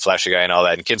the flashy guy and all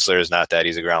that. And Kinsler is not that;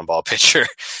 he's a ground ball pitcher,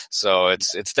 so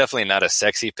it's definitely not a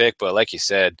sexy pick. But like you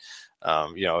said,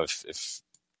 if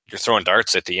you're throwing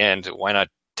darts at the end, why not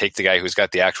take the guy who's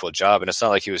got the actual job? And it's not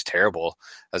like he was terrible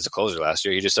as a closer last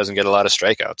year; he just doesn't get a lot of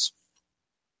strikeouts.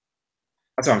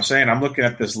 That's what I'm saying. I'm looking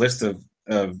at this list of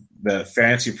the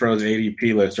Fantasy Pros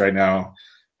ADP list right now,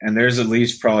 and there's at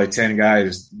least probably 10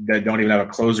 guys that don't even have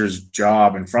a closer's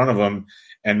job in front of them,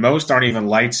 and most aren't even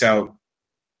lights out,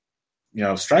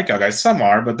 strikeout guys. Some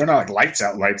are, but they're not like lights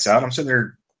out. I'm sitting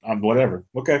there on whatever.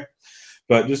 Okay,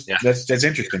 but that's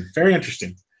interesting, very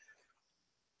interesting.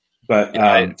 But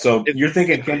so you're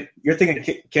thinking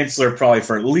Kinsler probably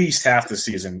for at least half the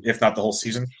season, if not the whole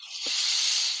season.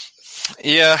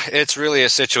 Yeah, it's really a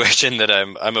situation that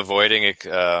I'm avoiding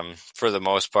for the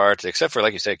most part, except for,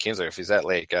 like you said, Kinsler. If he's that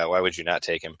late, why would you not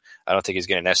take him? I don't think he's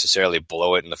going to necessarily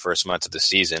blow it in the first month of the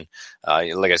season.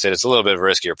 Like I said, it's a little bit of a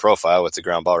riskier profile with the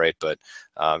ground ball rate, but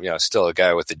still a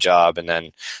guy with the job. And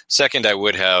then second, I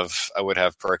would have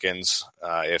Perkins.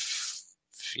 If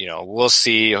we'll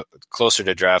see closer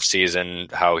to draft season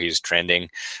how he's trending,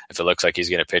 if it looks like he's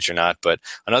going to pitch or not. But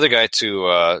another guy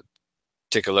to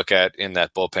take a look at in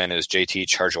that bullpen is JT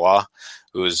Chargois,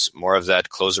 who's more of that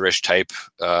closer-ish type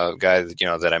guy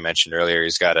that I mentioned earlier.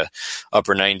 He's got a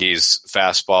upper 90s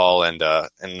fastball and a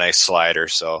nice slider,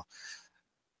 so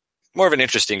more of an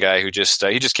interesting guy who he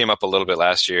just came up a little bit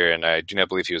last year, and I do not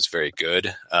believe he was very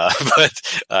good, but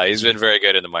he's been very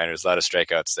good in the minors. A lot of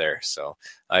strikeouts there, so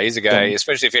he's a guy,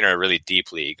 especially if you're in a really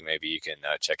deep league, maybe you can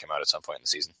check him out at some point in the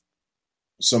season.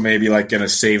 So maybe like in a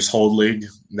saves hold league,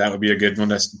 that would be a good one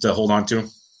to hold on to.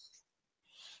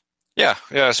 Yeah,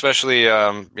 especially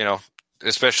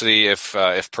especially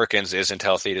if Perkins isn't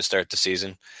healthy to start the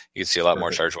season, you can see a lot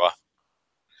more Chargois.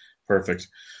 Perfect.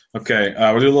 Okay,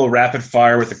 we'll do a little rapid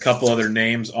fire with a couple other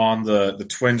names on the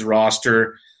Twins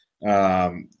roster,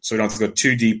 so we don't have to go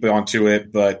too deep onto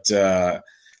it. But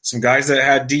some guys that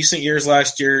had decent years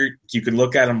last year, you can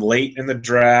look at them late in the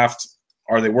draft.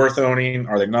 Are they worth owning?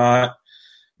 Are they not?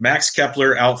 Max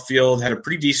Kepler, outfield, had a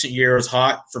pretty decent year. It was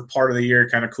hot for part of the year,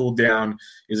 kind of cooled down.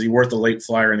 Is he worth a late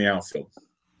flyer in the outfield?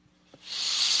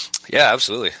 Yeah,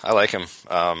 absolutely. I like him.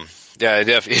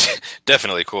 He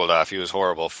definitely cooled off. He was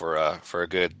horrible for a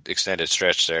good extended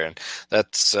stretch there, and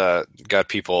that's got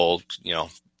people,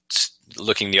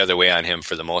 looking the other way on him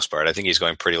for the most part. I think he's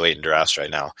going pretty late in drafts right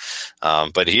now.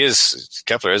 But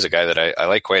Kepler is a guy that I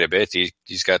like quite a bit.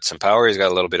 He's got some power. He's got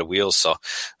a little bit of wheels. So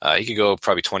he could go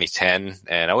probably 2010.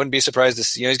 And I wouldn't be surprised to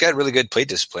see, he's got really good plate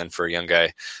discipline for a young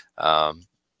guy.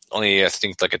 Only, I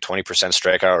think, like a 20%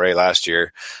 strikeout rate last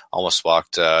year. Almost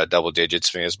walked double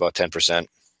digits. Maybe it was about 10%.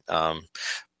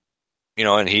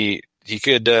 And he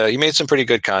made some pretty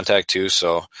good contact too,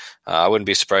 so I wouldn't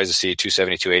be surprised to see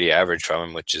 270, 280 average from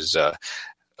him, which is a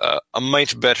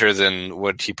mite better than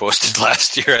what he posted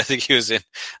last year. I think he was in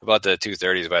about the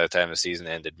 230s by the time the season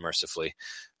ended, mercifully.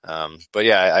 But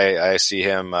yeah, I see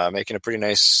him making a pretty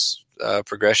nice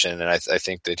progression, and I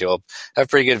think that he'll have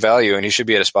pretty good value, and he should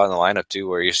be at a spot in the lineup too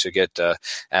where he should get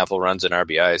ample runs and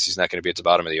RBIs. He's not going to be at the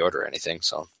bottom of the order or anything,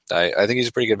 so I think he's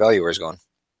a pretty good value where he's going.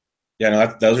 Yeah,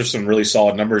 no, those are some really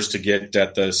solid numbers to get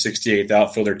at the 68th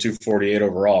outfielder, 248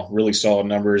 overall. Really solid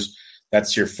numbers.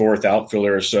 that's your fourth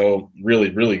outfielder. So really,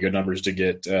 really good numbers to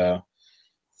get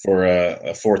for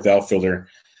a fourth outfielder.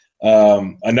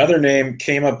 Another name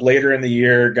came up later in the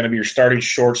year, going to be your starting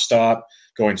shortstop,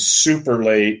 going super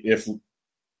late if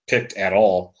picked at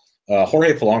all.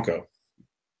 Jorge Polanco.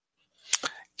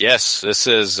 Yes, this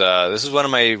is one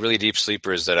of my really deep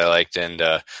sleepers that I liked, and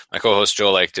my co-host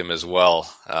Joe liked him as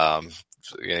well.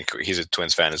 He's a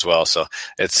Twins fan as well, so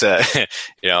it's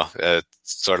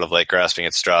sort of like grasping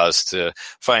at straws to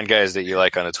find guys that you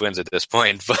like on the Twins at this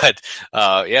point. But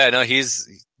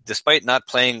he's, despite not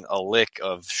playing a lick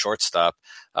of shortstop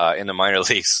in the minor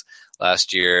leagues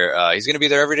last year, he's going to be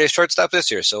their everyday shortstop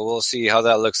this year. So we'll see how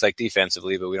that looks like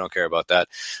defensively, but we don't care about that.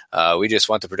 We just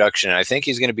want the production. And I think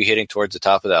he's going to be hitting towards the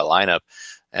top of that lineup.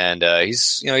 And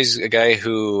he's a guy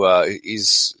who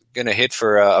he's going to hit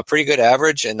for a pretty good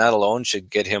average, and that alone should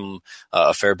get him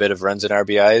a fair bit of runs and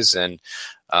RBIs. And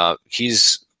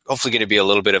he's hopefully going to be a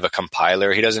little bit of a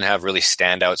compiler. He doesn't have really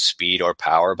standout speed or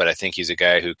power, but I think he's a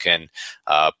guy who can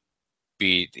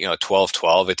be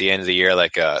 12-12 at the end of the year,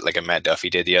 like a Matt Duffy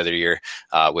did the other year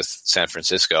with San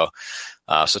Francisco.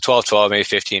 So 12-12, maybe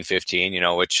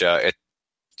 15-15, which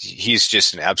he's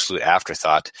just an absolute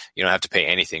afterthought. You don't have to pay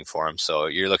anything for him. So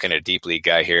you're looking at a deep league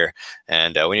guy here.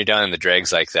 And when you're down in the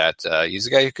dregs like that, he's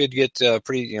a guy who could get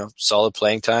pretty solid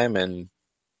playing time, and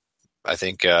I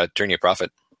think turn you a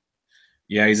profit.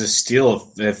 Yeah, he's a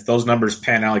steal if those numbers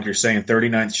pan out like you're saying.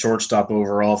 39th shortstop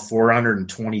overall,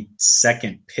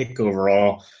 422nd pick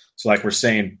overall. So like we're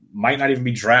saying, might not even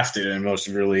be drafted in most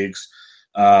of your leagues.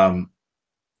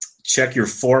 Check your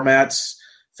formats.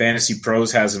 Fantasy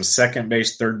Pros has him second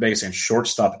base, third base, and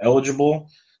shortstop eligible,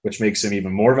 which makes him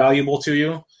even more valuable to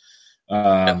you.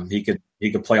 He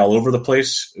could play all over the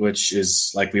place, which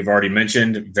is, like we've already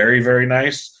mentioned, very, very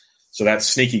nice. So that's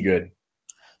sneaky good.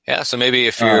 Yeah, so maybe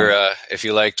if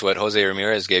you liked what Jose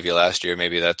Ramirez gave you last year,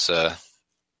 maybe that's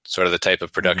sort of the type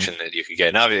of production that you could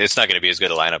get. Now, it's not going to be as good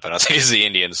a lineup, I don't think, as the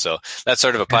Indians, so that's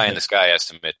sort of a pie in the sky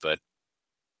estimate, but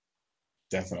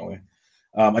definitely.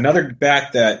 Another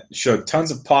bat that showed tons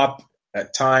of pop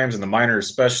at times, in the minor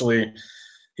especially.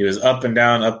 He was up and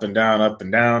down, up and down, up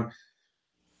and down.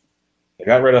 They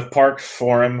got rid of Park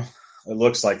for him. It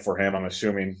looks like for him, I'm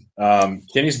assuming.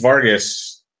 Kenys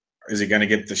Vargas. Is he going to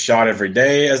get the shot every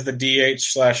day as the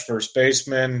DH/first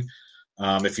baseman?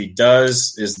 If he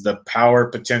does, is the power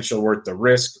potential worth the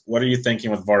risk? What are you thinking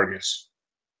with Vargas?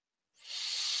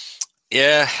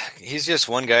 Yeah, he's just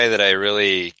one guy that I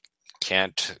really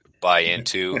can't buy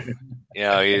into.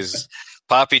 He's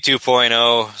Poppy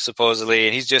 2.0 supposedly,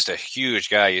 and he's just a huge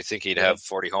guy. You'd think he'd have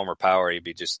 40 homer power. He'd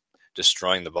be just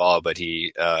destroying the ball, but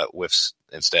he whiffs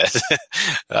instead.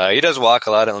 He does walk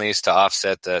a lot, at least, to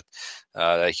offset that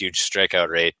huge strikeout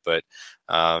rate. But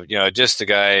just a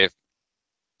guy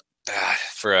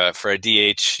for a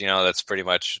DH. That's pretty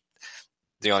much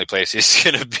the only place he's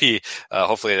going to be.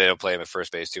 Hopefully, they don't play him at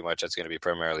first base too much. That's going to be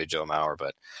primarily Joe Mauer.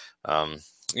 But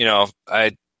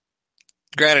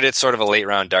granted, it's sort of a late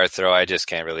round dart throw. I just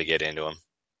can't really get into him.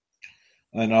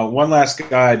 And one last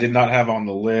guy I did not have on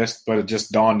the list, but it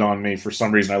just dawned on me. For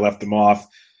some reason, I left him off.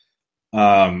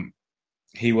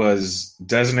 He was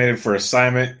designated for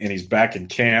assignment, and he's back in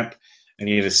camp, and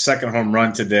he had his second home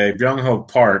run today. Byung-Ho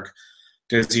Park,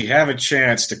 does he have a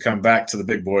chance to come back to the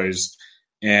big boys?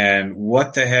 And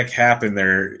what the heck happened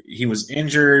there? He was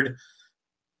injured.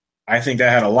 I think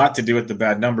that had a lot to do with the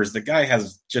bad numbers. The guy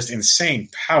has just insane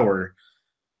power.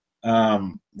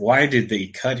 Why did they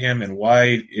cut him, and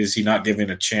why is he not given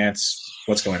a chance?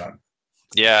 What's going on?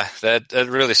 Yeah, that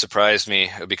really surprised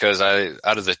me, because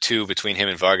out of the two between him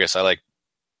and Vargas, I like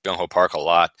Byung-Ho Park a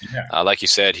lot. Yeah. Like you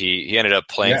said, he ended up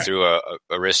playing through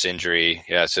a wrist injury.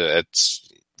 Yeah, so it's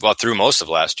through most of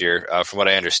last year, from what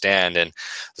I understand. And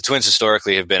the Twins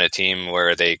historically have been a team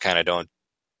where they kind of don't,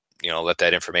 let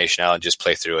that information out and just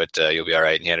play through it. You'll be all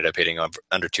right. And he ended up hitting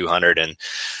under 200 and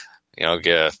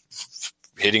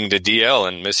hitting the DL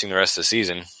and missing the rest of the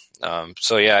season.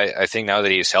 I think now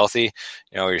that he's healthy,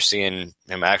 you're seeing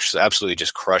him actually absolutely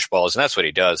just crush balls, and that's what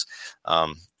he does.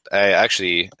 I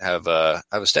actually have a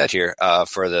stat here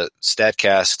for the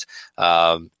StatCast.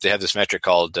 They have this metric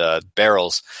called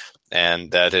barrels,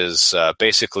 and that is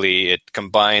basically it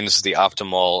combines the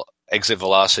optimal exit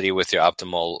velocity with your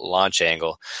optimal launch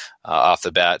angle off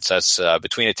the bat. So that's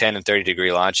between a 10 and 30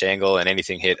 degree launch angle, and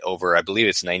anything hit over, I believe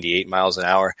it's 98 miles an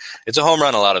hour. It's a home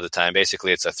run a lot of the time.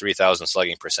 Basically, it's a 3,000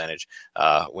 slugging percentage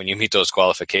when you meet those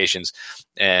qualifications.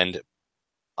 And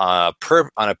on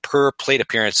a per plate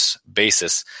appearance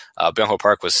basis, Byung-Ho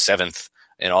Park was 7th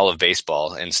in all of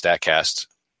baseball in StatCast.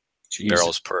 Jeez.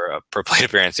 Barrels per plate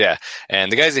appearance. Yeah.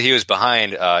 And the guys that he was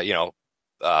behind,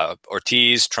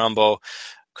 Ortiz, Trumbo,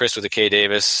 Chris with a K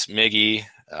Davis, Miggy,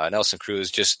 Nelson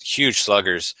Cruz, just huge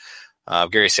sluggers.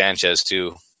 Gary Sanchez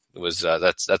too was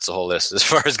that's the whole list as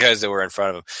far as guys that were in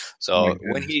front of him. So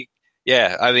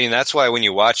that's why when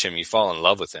you watch him, you fall in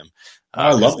love with him.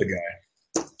 I love the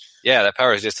guy. Yeah, that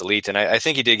power is just elite, and I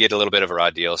think he did get a little bit of a raw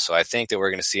deal, so I think that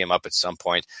we're going to see him up at some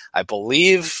point. I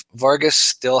believe Vargas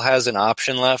still has an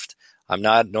option left.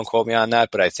 Don't quote me on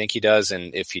that, but I think he does,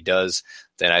 and if he does,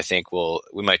 then I think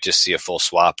we might just see a full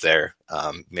swap there.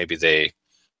 Maybe they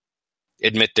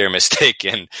admit their mistake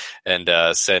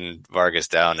and send Vargas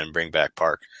down and bring back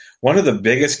Park. One of the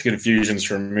biggest confusions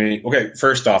for me, okay,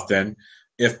 first off then,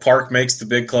 if Park makes the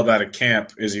big club out of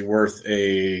camp, is he worth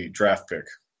a draft pick?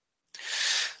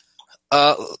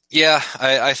 Yeah,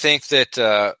 I think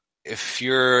that if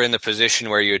you're in the position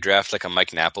where you draft like a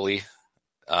Mike Napoli,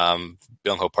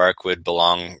 Byung-Ho Park would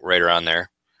belong right around there.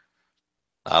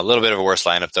 A little bit of a worse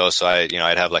lineup though, so I'd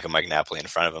have like a Mike Napoli in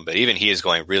front of him, but even he is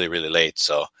going really, really late.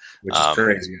 So, which is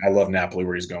crazy. I love Napoli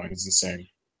where he's going; it's insane.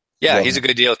 Yeah, he's a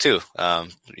good deal too.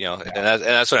 And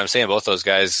that's what I'm saying. Both those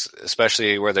guys,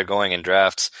 especially where they're going in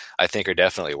drafts, I think are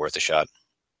definitely worth a shot.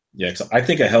 Yeah, I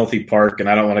think a healthy Park, and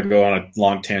I don't want to go on a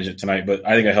long tangent tonight, but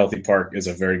I think a healthy Park is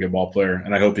a very good ball player,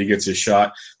 and I hope he gets his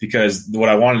shot. Because what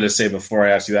I wanted to say before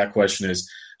I asked you that question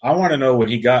is, I want to know when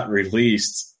he got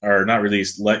released, or not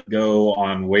released, let go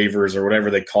on waivers or whatever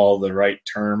they call the right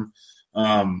term.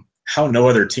 How no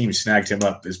other team snagged him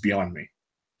up is beyond me.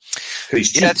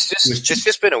 Yeah, it's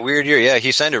just been a weird year. Yeah,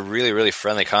 he signed a really, really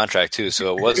friendly contract too,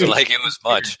 so it wasn't like it was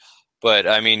much. But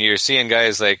I mean, you're seeing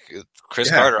guys like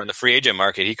Chris Carter on the free agent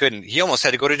market. He almost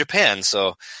had to go to Japan.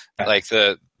 So like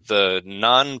the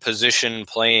non-position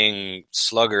playing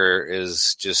slugger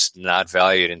is just not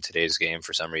valued in today's game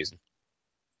for some reason.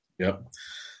 Yep.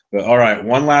 But all right,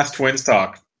 one last Twins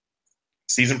talk.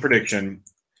 Season prediction.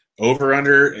 Over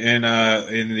under in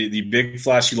the big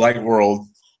flashy light world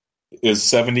is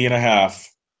 70.5. Are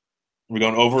we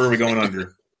going over or are we going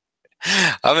under?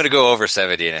 I'm going to go over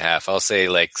 70.5. I'll say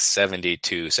like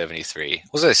 72, 73.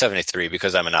 We'll say 73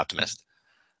 because I'm an optimist.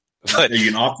 But, are you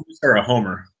an optimist or a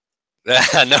homer? No,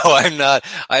 I'm not.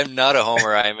 I'm not a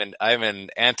homer. I'm an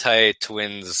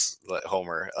anti-Twins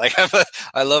homer. Like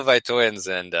I love my Twins,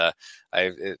 and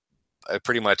I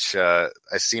pretty much I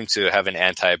seem to have an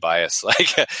anti-bias.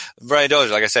 Like Brian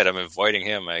Dozier, like I said, I'm avoiding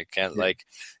him. I can't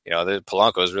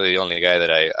Polanco is really the only guy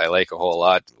that I like a whole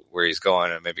lot where he's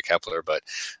going, and maybe Kepler. But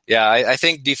yeah, I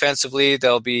think defensively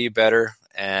they'll be better,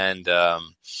 and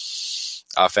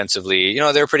offensively,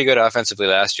 they're pretty good offensively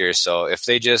last year. So if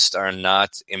they just are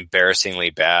not embarrassingly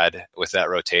bad with that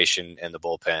rotation and the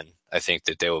bullpen, I think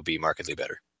that they will be markedly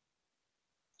better.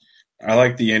 I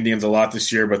like the Indians a lot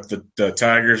this year, but the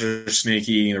Tigers are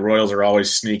sneaky. The Royals are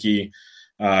always sneaky.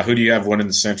 Who do you have winning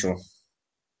the Central?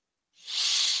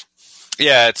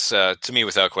 Yeah, it's to me,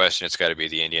 without question, it's got to be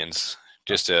the Indians.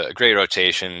 Just a great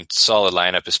rotation, solid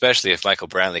lineup, especially if Michael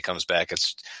Brantley comes back.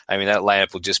 That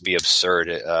lineup will just be absurd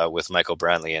with Michael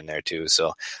Brantley in there too.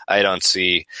 So I don't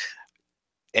see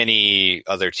any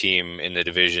other team in the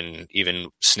division even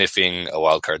sniffing a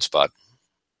wild card spot.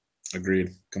 Agreed.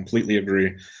 Completely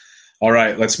agree. All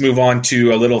right, let's move on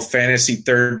to a little fantasy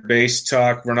third base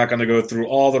talk. We're not going to go through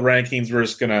all the rankings. We're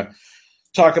just going to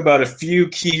talk about a few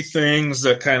key things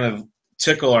that kind of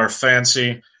tickle our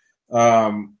fancy.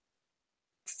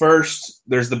 First,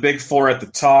 there's the big four at the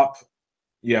top.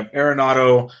 You have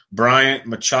Arenado, Bryant,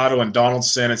 Machado, and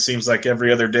Donaldson. It seems like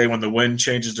every other day when the wind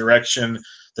changes direction,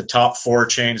 the top four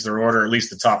change their order, at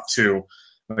least the top two.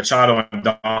 Machado and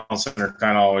Donaldson are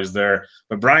kind of always there.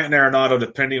 But Bryant and Arenado,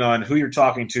 depending on who you're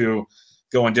talking to,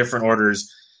 go in different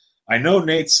orders. I know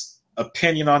Nate's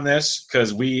opinion on this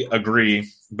because we agree,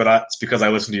 but it's because I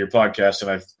listened to your podcast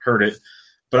and I've heard it.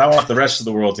 But I want the rest of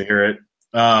the world to hear it.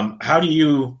 How do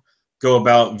you go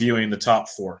about viewing the top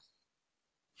four?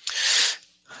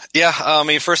 Yeah, I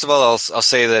mean, first of all, I'll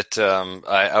say that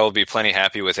I will be plenty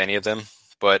happy with any of them.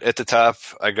 But at the top,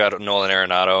 I got Nolan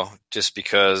Arenado just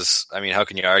because, I mean, how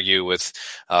can you argue with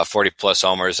 40-plus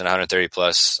homers and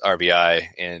 130-plus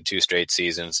RBI in 2 straight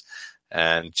seasons?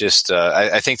 And just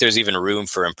I think there's even room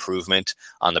for improvement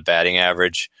on the batting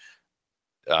average.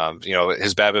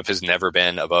 His BABIP has never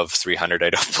been above 300,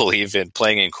 I don't believe. In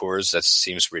playing in Coors, that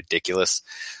seems ridiculous.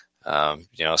 So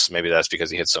maybe that's because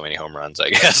he hit so many home runs,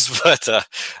 I guess. But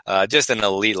just an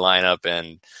elite lineup,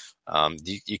 and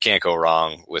you can't go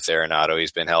wrong with Arenado.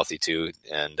 He's been healthy too,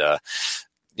 and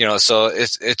so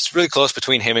it's really close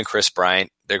between him and Chris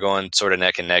Bryant. They're going sort of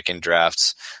neck and neck in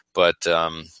drafts, but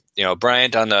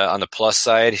Bryant on the plus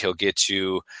side, he'll get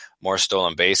you more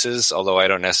stolen bases. Although I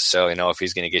don't necessarily know if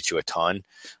he's going to get you a ton.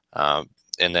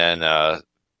 And then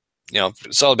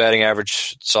solid batting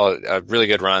average, solid, really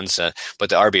good runs. But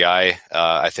the RBI,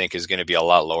 I think, is going to be a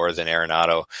lot lower than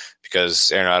Arenado,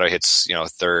 because Arenado hits,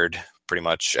 third pretty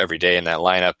much every day in that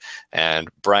lineup, and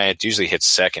Bryant usually hits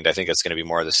second. I think that's going to be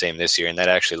more of the same this year, and that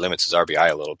actually limits his RBI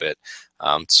a little bit.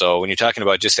 So when you're talking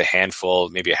about just a handful,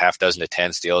 maybe a half dozen to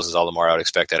 10 steals is all the more I would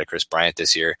expect out of Chris Bryant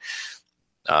this year,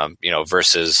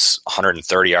 versus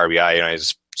 130 RBI.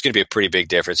 It's going to be a pretty big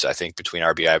difference, I think, between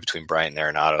Bryant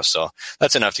and Arenado. So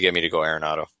that's enough to get me to go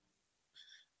Arenado.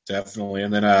 Definitely.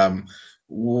 And then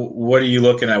what are you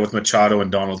looking at with Machado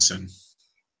and Donaldson?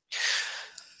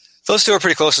 Those two are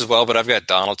pretty close as well, but I've got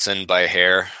Donaldson by a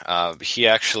hair.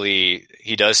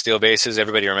 He does steal bases.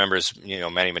 Everybody remembers,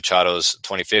 Manny Machado's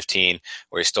 2015,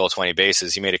 where he stole 20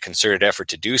 bases. He made a concerted effort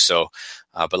to do so,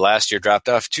 but last year dropped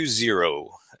off to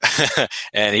 0.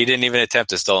 And he didn't even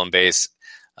attempt a stolen base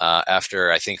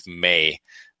after, I think, May.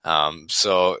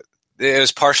 So it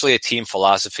was partially a team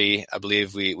philosophy. I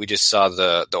believe we just saw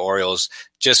the Orioles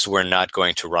just were not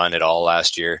going to run at all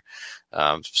last year.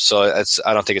 So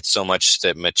I don't think it's so much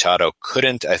that Machado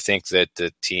couldn't. I think that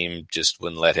the team just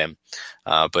wouldn't let him.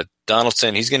 But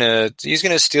Donaldson, he's gonna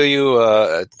steal you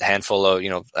a handful of,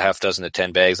 a half dozen to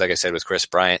 10 bags, like I said, with Chris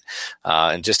Bryant,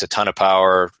 and just a ton of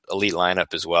power, elite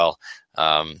lineup as well.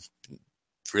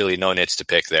 Really no nits to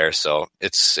pick there. So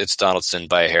it's Donaldson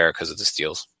by a hair because of the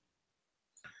steals.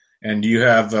 And do you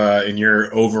have, in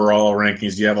your overall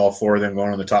rankings, do you have all four of them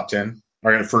going in the top 10?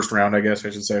 Or in the first round, I guess I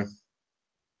should say.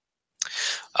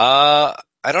 I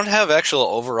don't have actual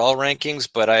overall rankings,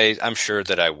 but I'm sure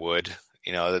that I would.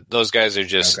 Those guys are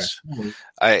just. Okay.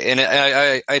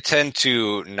 I tend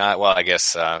to not. Well, I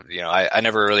guess I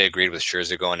never really agreed with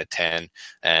Scherzer going to 10,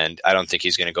 and I don't think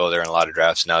he's going to go there in a lot of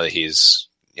drafts now that he's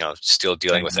still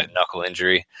dealing with that knuckle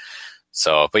injury.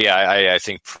 So, but yeah, I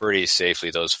think pretty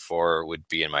safely those four would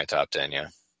be in my top 10. Yeah.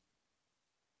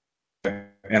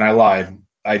 And I lied.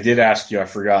 I did ask you. I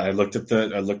forgot. I looked at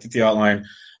the outline.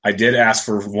 I did ask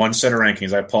for one set of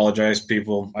rankings. I apologize,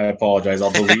 people. I apologize. I'll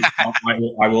delete.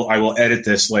 I will edit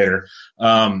this later.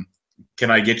 Can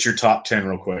I get your top 10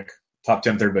 real quick? Top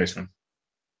 10 third baseman.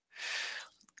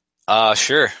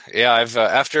 Sure. Yeah, I've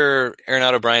after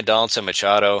Arenado, Bryant, Donaldson,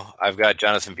 Machado, I've got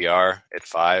Jonathan Villar at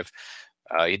 5.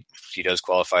 He does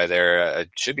qualify there.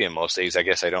 It should be in most leagues. I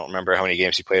guess I don't remember how many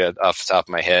games he played off the top of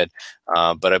my head,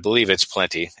 but I believe it's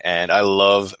plenty. And I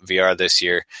love Villar this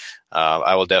year.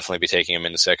 I will definitely be taking him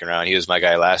in the second round. He was my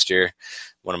guy last year.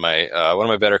 One of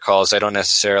my better calls. I don't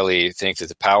necessarily think that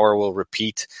the power will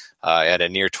repeat at a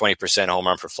near 20% home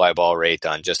run per fly ball rate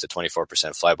on just a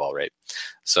 24% fly ball rate.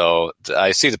 So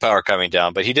I see the power coming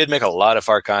down, but he did make a lot of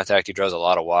hard contact. He draws a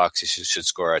lot of walks. He should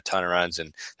score a ton of runs,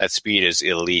 and that speed is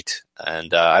elite.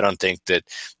 And I don't think that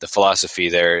the philosophy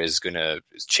there is going to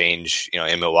change,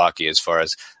 in Milwaukee as far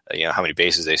as how many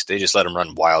bases they just let him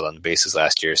run wild on the bases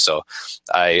last year. So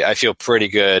I feel pretty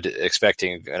good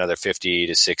expecting another 50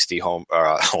 to 60 home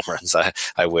runs.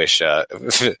 I wish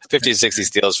 50 to 60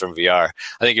 steals from Villar.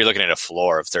 I think you're looking at a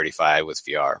floor of 35 with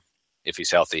Villar if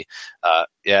he's healthy.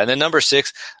 And then number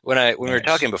 6, when we were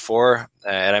talking before,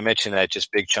 and I mentioned that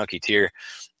just big chunky tier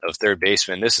of third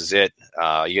baseman, this is it.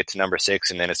 You get to number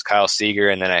 6, and then it's Kyle Seager,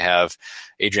 and then I have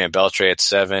Adrian Beltre at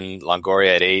 7,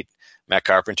 Longoria at 8, Matt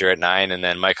Carpenter at 9, and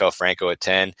then Maikel Franco at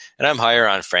 10. And I'm higher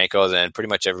on Franco than pretty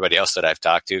much everybody else that I've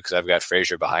talked to because I've got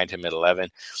Frazier behind him at 11.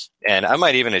 And I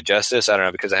might even adjust this, I don't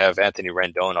know, because I have Anthony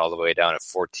Rendon all the way down at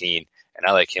 14, and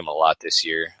I like him a lot this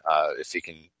year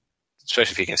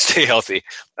especially if he can stay healthy.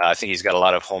 I think he's got a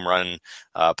lot of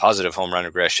positive home run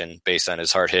regression based on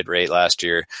his hard hit rate last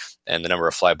year and the number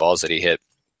of fly balls that he hit.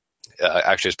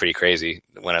 Actually, it's pretty crazy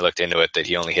when I looked into it that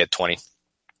he only hit 20.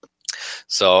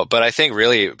 So, but I think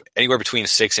really anywhere between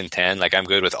 6 and 10, like I'm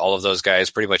good with all of those guys,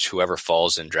 pretty much whoever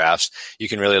falls in drafts, you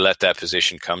can really let that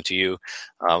position come to you.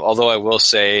 Although I will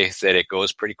say that it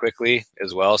goes pretty quickly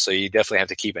as well. So you definitely have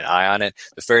to keep an eye on it.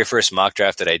 The very first mock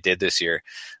draft that I did this year,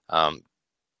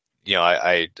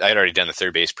 I had already done the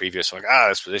third base preview, so I'm like,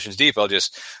 this position's deep. I'll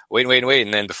just wait.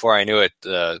 And then before I knew it,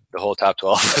 the whole top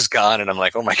 12 was gone. And I'm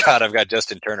like, oh my God, I've got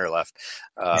Justin Turner left.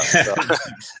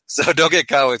 So don't get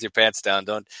caught with your pants down.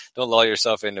 Don't lull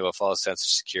yourself into a false sense of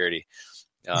security.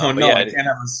 I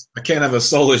can't have a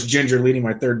soulless ginger leading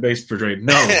my third base parade.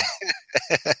 No.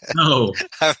 No.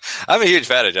 I'm a huge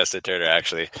fan of Justin Turner,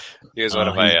 actually. He was one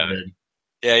of my...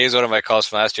 he was one of my calls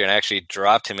from last year, and I actually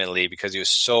dropped him in the league because he was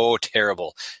so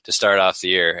terrible to start off the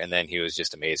year, and then he was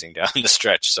just amazing down the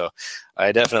stretch. So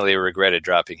I definitely regretted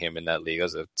dropping him in that league. It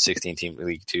was a 16-team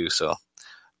league too, so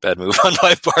bad move on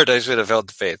my part. I should have held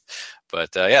the faith.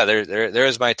 But there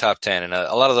is my top 10, and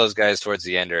a lot of those guys towards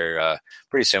the end are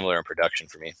pretty similar in production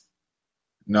for me.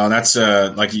 No, that's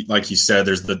like you said.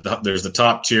 There's the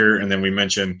top tier, and then we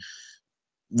mentioned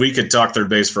we could talk third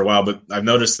base for a while, but I've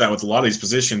noticed that with a lot of these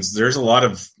positions, there's a lot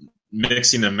of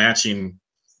mixing and matching.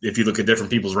 If you look at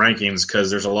different people's rankings, because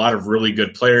there's a lot of really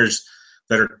good players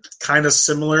that are kind of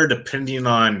similar depending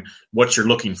on what you're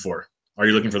looking for. Are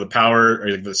you looking for the power? Are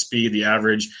you looking for the speed, the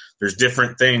average? There's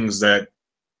different things that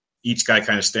each guy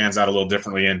kind of stands out a little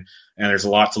differently in, and there's a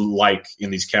lot to like in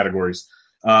these categories.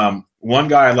 One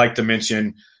guy I'd like to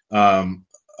mention,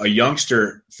 a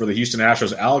youngster for the Houston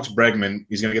Astros, Alex Bregman.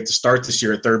 He's going to get to start this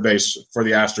year at third base for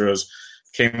the Astros.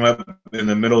 Came up in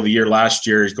the middle of the year last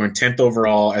year. He's going 10th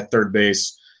overall at third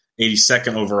base,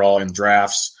 82nd overall in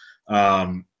drafts.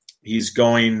 He's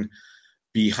going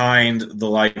behind the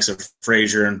likes of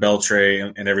Frazier and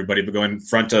Beltre and everybody, but going in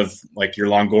front of like your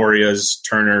Longorias,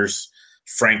 Turners,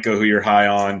 Franco, who you're high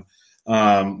on.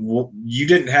 You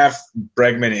didn't have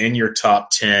Bregman in your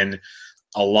top 10.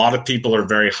 A lot of people are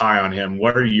very high on him.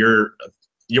 What's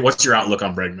your outlook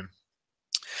on Bregman?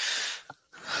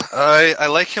 I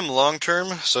like him long term,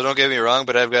 so don't get me wrong,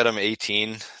 but I've got him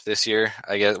 18 this year.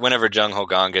 I guess whenever Jung Ho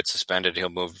Kang gets suspended, he'll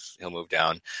move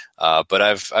down. But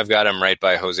I've got him right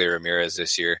by Jose Ramirez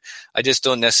this year. I just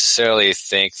don't necessarily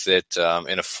think that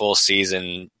in a full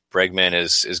season Bregman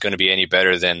is going to be any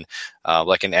better than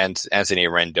like an Anthony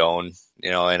Rendon.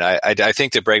 And I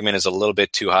think that Bregman is a little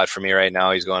bit too hot for me right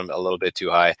now. He's going a little bit too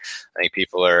high. I think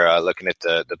people are looking at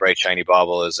the bright, shiny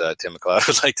bauble, as Tim McLeod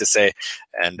would like to say,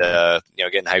 and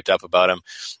getting hyped up about him.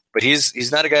 But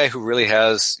he's not a guy who really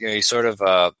has, he's sort of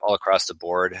all across the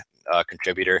board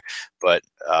contributor, but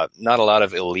not a lot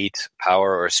of elite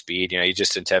power or speed. He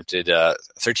just attempted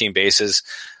 13 bases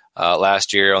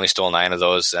last year, only stole 9 of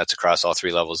those. That's across all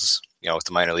 3 levels, with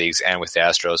the minor leagues and with the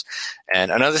Astros.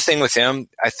 And another thing with him,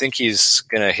 I think he's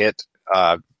going to hit,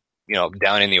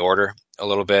 down in the order a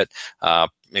little bit,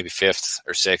 maybe 5th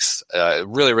or 6th.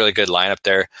 Really, really good lineup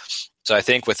there. So I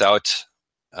think without,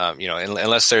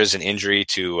 unless there's an injury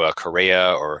to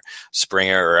Correa or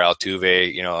Springer or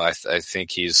Altuve, I think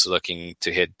he's looking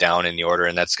to hit down in the order,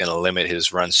 and that's going to limit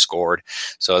his runs scored.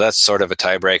 So that's sort of a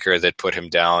tiebreaker that put him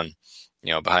down,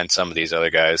 behind some of these other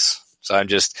guys. So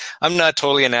I'm not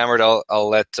totally enamored. I'll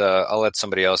let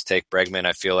somebody else take Bregman.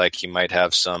 I feel like he might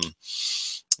have some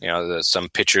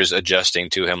pitchers adjusting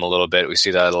to him a little bit. We see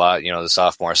that a lot, the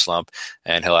sophomore slump,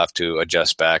 and he'll have to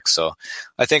adjust back. So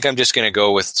I think I'm just going to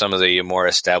go with some of the more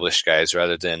established guys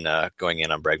rather than going in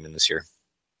on Bregman this year.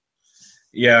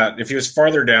 Yeah, if he was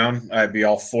farther down, I'd be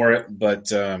all for it.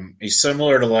 But he's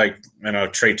similar to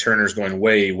Trey Turner's going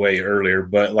way, way earlier.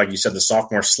 But like you said, the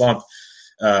sophomore slump,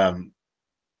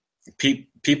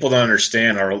 people don't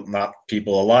understand, or not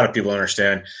people, a lot of people don't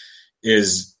understand,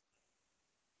 is,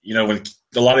 when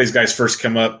a lot of these guys first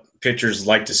come up, pitchers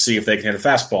like to see if they can hit a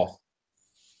fastball.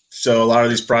 So a lot of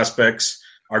these prospects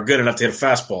are good enough to hit a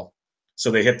fastball.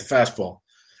 So they hit the fastball.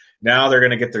 Now they're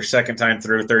going to get their second time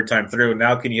through, third time through.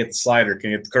 Now can you hit the slider?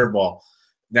 Can you hit the curveball?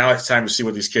 Now it's time to see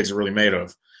what these kids are really made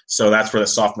of. So that's where the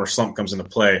sophomore slump comes into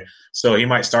play. So he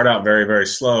might start out very, very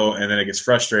slow, and then it gets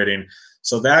frustrating.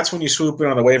 So that's when you swoop in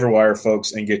on the waiver wire,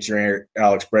 folks, and get your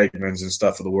Alex Bregmans and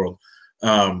stuff of the world.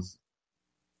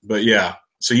 But yeah,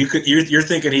 so you're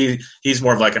thinking he's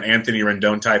more of like an Anthony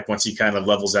Rendon type once he kind of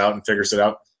levels out and figures it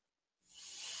out.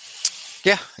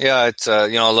 Yeah, it's a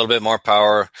little bit more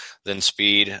power than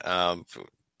speed.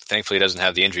 Thankfully, he doesn't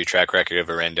have the injury track record of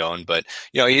a Rendon, but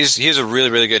he's a really,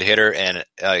 really good hitter, and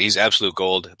he's absolute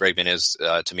gold. Bregman is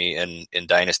to me in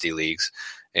dynasty leagues,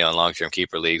 in long-term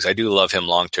keeper leagues. I do love him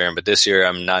long-term, but this year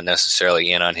I'm not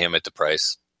necessarily in on him at the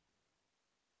price.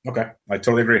 Okay, I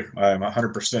totally agree. I'm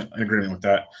 100% in agreement with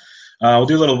that. We'll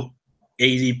do a little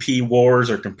ADP wars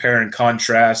or compare and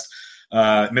contrast.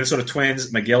 Minnesota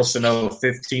Twins, Miguel Sano,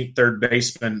 15th third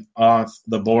baseman off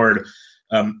the board,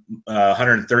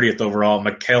 130th overall.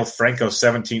 Maikel Franco,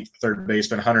 17th third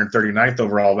baseman, 139th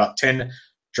overall, about 10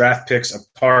 draft picks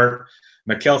apart.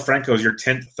 Maikel Franco is your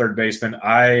 10th third baseman.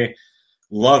 I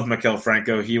love Maikel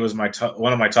Franco. He was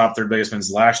one of my top third basemen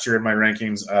last year in my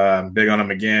rankings. Big on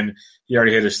him again. He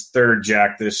already hit his 3rd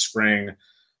jack this spring.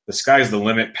 The sky's the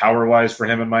limit power-wise for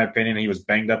him, in my opinion. He was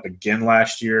banged up again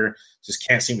last year. Just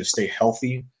can't seem to stay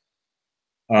healthy.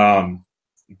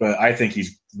 But I think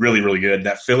he's really, really good.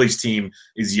 That Phillies team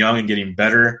is young and getting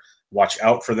better. Watch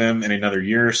out for them in another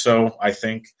year or so, I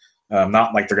think.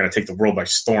 Not like they're going to take the world by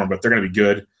storm, but they're going to be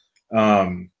good.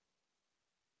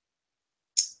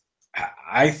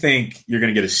 I think you're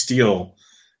going to get a steal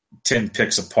 10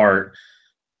 picks apart.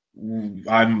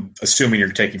 I'm assuming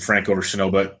you're taking Frank over Sano,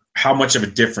 but how much of a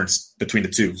difference between the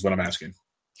two is what I'm asking.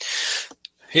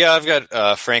 Yeah, I've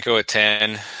got Franco at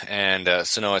 10 and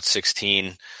Sano at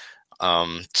 16.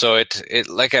 So it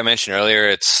like I mentioned earlier,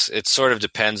 it sort of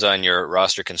depends on your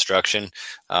roster construction.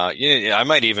 I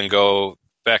might even go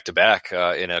back to back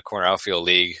in a corner outfield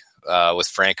league with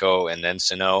Franco and then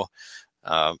Sano.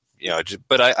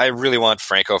 But I really want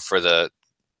Franco for the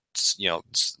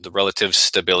relative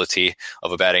stability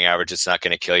of a batting average. It's not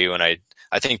going to kill you, and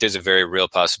I think there's a very real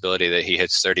possibility that he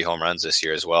hits 30 home runs this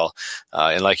year as well.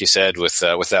 And like you said, with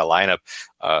that lineup,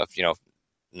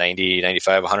 90,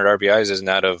 95, 100 RBIs isn't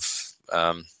out of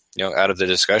the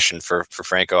discussion for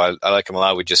Franco. I like him a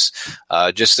lot. We just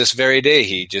this very day,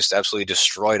 he just absolutely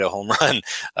destroyed a home run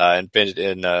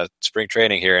in spring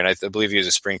training here. And I believe he was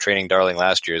a spring training darling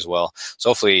last year as well. So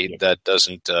hopefully that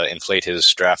doesn't inflate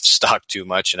his draft stock too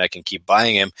much, and I can keep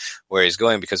buying him where he's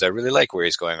going, because I really like where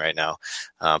he's going right now.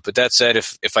 But that said,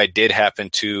 if I did happen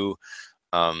to,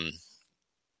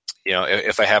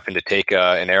 if I happened to take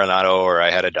an Arenado, or I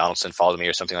had a Donaldson fall to me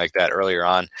or something like that earlier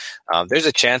on, there's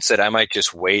a chance that I might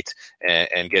just wait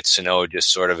and get Sano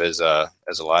just sort of as a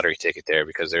lottery ticket there,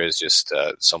 because there is just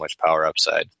so much power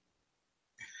upside.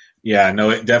 Yeah, no,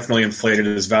 it definitely inflated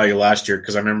his value last year,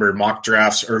 because I remember mock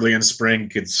drafts early in spring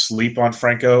could sleep on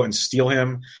Franco and steal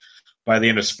him. By the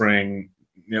end of spring,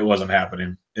 it wasn't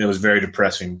happening. It was very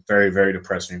depressing, very, very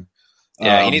depressing.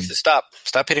 Yeah, he needs to stop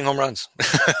hitting home runs.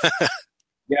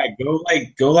 Yeah, go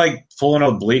pull an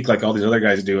oblique like all these other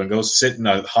guys do, and go sit in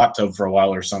a hot tub for a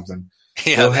while or something.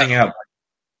 Yeah, go hang out.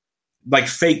 Like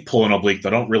fake pull an oblique, though.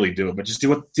 Don't really do it, but just do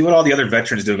what all the other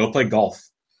veterans do. Go play golf.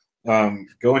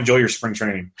 Go enjoy your spring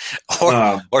training.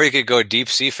 Or you could go deep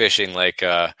sea fishing, like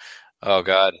oh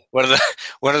God, one of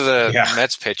the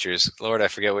Mets pitchers. Lord, I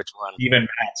forget which one. Even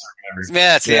Mats or whatever.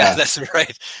 Mats, yeah, that's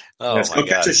right. Oh yes, my go God.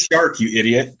 catch a shark, you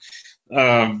idiot.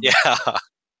 Yeah.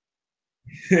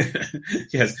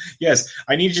 Yes.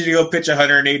 I need you to go pitch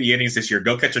 180 innings this year.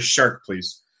 Go catch a shark,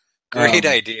 please. Great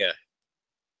idea.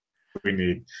 We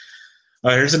need.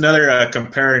 Here's another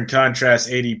compare and contrast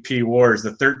ADP wars.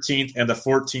 The 13th and the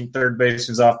 14th third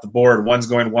baseman's off the board. One's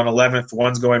going 111th.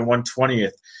 One's going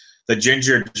 120th. The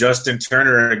ginger Justin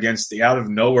Turner against the out of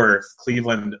nowhere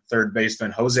Cleveland third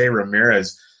baseman Jose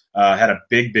Ramirez had a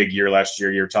big year last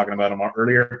year. You were talking about him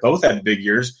earlier. Both had big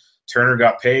years. Turner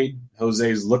got paid.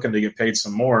 Jose's looking to get paid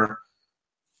some more.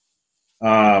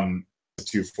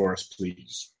 Two for us,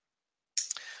 please.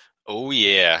 Oh,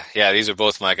 yeah. Yeah, these are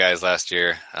both my guys last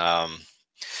year.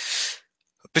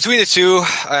 Between the two,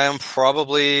 I am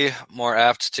probably more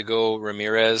apt to go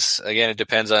Ramirez. Again, it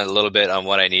depends on a little bit on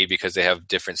what I need, because they have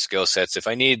different skill sets. If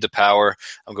I need the power,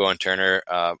 I'm going Turner.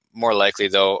 More likely,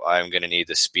 though, I'm going to need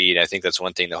the speed. I think that's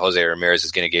one thing that Jose Ramirez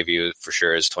is going to give you for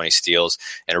sure, is 20 steals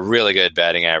and a really good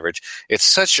batting average. It's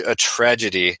such a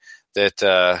tragedy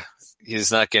that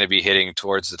he's not going to be hitting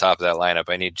towards the top of that lineup.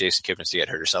 I need Jason Kipnis to get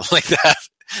hurt or something like that.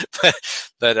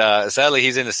 but sadly,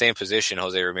 he's in the same position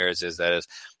Jose Ramirez is. That is,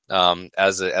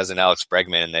 as an Alex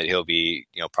Bregman, that he'll be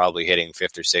probably hitting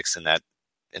fifth or sixth in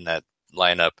that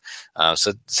lineup.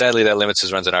 So sadly, that limits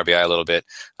his runs on RBI a little bit.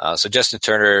 So Justin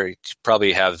Turner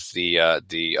probably have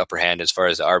the upper hand as far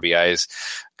as the RBIs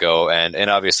go, and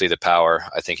obviously the power.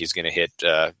 I think he's going to hit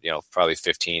probably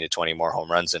 15 to 20 more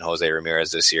home runs than Jose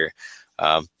Ramirez this year.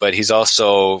 But he's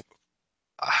also,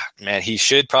 he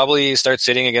should probably start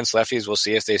sitting against lefties. We'll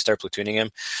see if they start platooning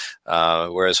him.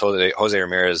 Whereas Jose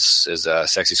Ramirez is a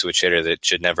sexy switch hitter that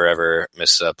should never ever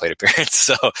miss a plate appearance.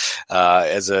 So,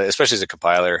 especially as a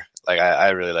compiler, I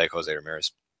really like Jose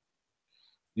Ramirez.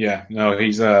 Yeah, no,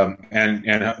 he's and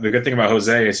the good thing about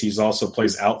Jose is he's also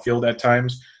plays outfield at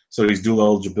times, so he's dual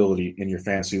eligibility in your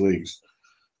fantasy leagues.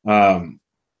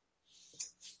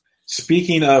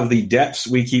 Speaking of the depths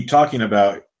we keep talking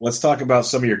about, let's talk about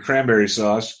some of your cranberry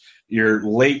sauce, your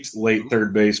late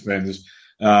third basemen.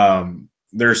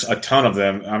 There's a ton of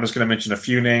them. I'm just going to mention a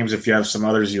few names if you have some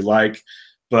others you like.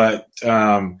 But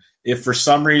if for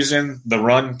some reason the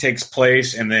run takes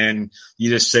place and then you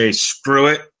just say, screw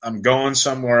it, I'm going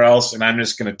somewhere else and I'm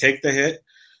just going to take the hit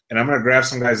and I'm going to grab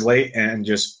some guys late and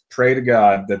just pray to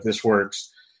God that this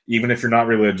works. Even if you're not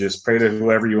religious, pray to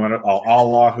whoever you want to,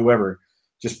 Allah, whoever.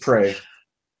 Just pray.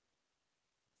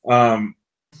 Ryan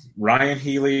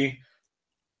Healy,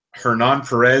 Hernan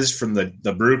Perez from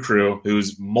the Brew Crew,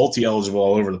 who's multi-eligible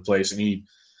all over the place, and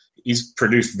he's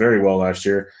produced very well last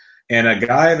year. And a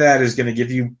guy that is going to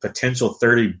give you potential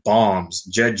 30 bombs,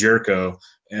 Jed Jerko,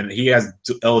 and he has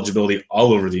eligibility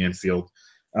all over the infield.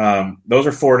 Those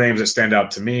are four names that stand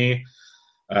out to me.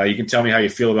 You can tell me how you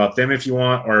feel about them if you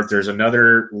want, or if there's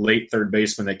another late third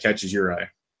baseman that catches your eye.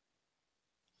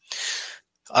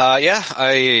 Yeah,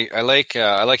 I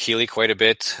like Healy quite a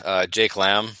bit. Jake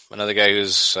Lamb, another guy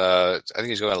who's I think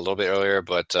he's going a little bit earlier,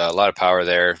 but a lot of power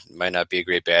there. Might not be a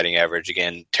great batting average.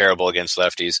 Again, terrible against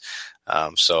lefties.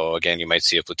 So again, you might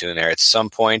see a platoon there at some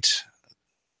point.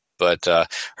 But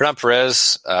Hernan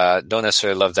Perez, don't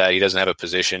necessarily love that. He doesn't have a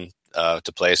position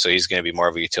to play, so he's going to be more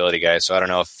of a utility guy. So I don't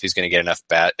know if he's going to get enough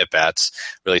at-bats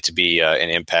really to be an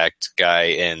impact guy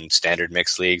in standard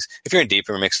mixed leagues. If you're in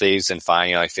deeper mixed leagues, then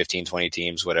fine, like 15, 20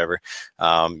 teams, whatever.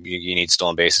 You need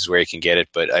stolen bases where you can get it,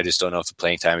 but I just don't know if the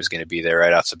playing time is going to be there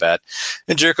right off the bat.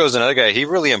 And Jerko's another guy. He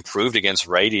really improved against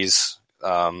righties.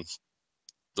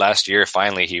 Last year,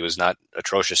 finally, he was not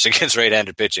atrocious against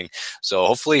right-handed pitching. So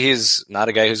hopefully he's not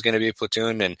a guy who's going to be a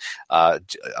platoon, and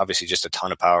obviously just a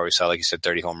ton of power. We saw, like you said,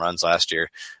 30 home runs last year.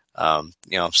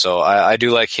 So I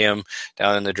do like him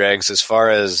down in the dregs. As far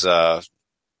as, let's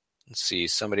see,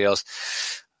 somebody else.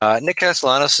 Nick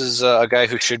Castellanos is a guy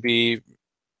who should be,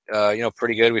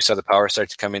 pretty good. We saw the power start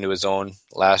to come into his own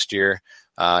last year.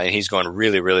 And he's going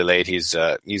really, really late. He's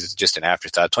just an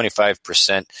afterthought.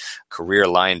 25% career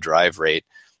line drive rate.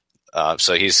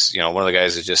 So he's one of the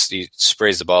guys that he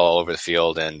sprays the ball all over the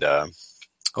field, and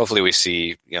hopefully we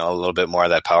see a little bit more of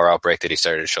that power outbreak that he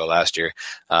started to show last year.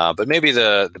 But maybe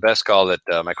the best call that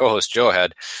my co-host Joe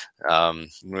had when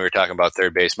we were talking about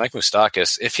third base, Mike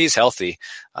Moustakas, if he's healthy,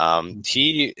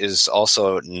 he is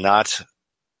also not.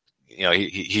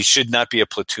 He should not be a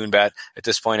platoon bat at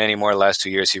this point anymore. The last 2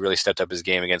 years, he really stepped up his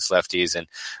game against lefties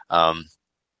and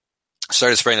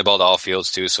started spraying the ball to all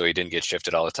fields too, so he didn't get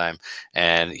shifted all the time.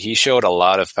 And he showed a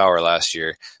lot of power last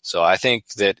year. So I think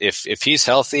that if he's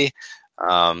healthy,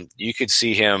 you could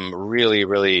see him really,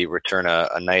 really return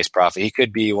a nice profit. He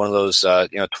could be one of those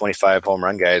 25 home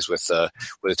run guys with a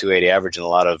 280 average and a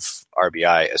lot of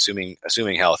RBI,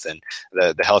 assuming health. And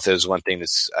the health is one thing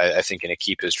that's I think going to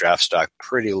keep his draft stock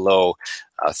pretty low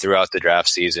throughout the draft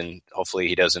season. Hopefully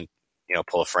he doesn't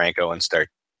pull a Franco and start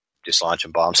just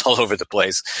launching bombs all over the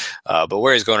place. But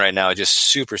where he's going right now, just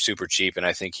super, super cheap, and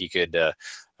I think he could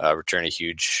return a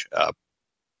huge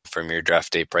from your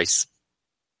draft day price.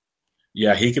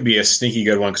 Yeah, he could be a sneaky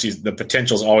good one because the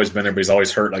potential's always been there, but he's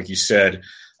always hurt, like you said.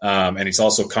 And he's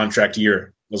also contract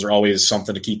year. Those are always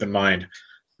something to keep in mind.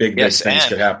 Big things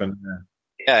could happen.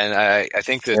 Yeah, and I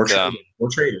think that or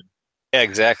traded. Yeah,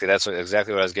 exactly. That's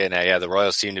exactly what I was getting at. Yeah, the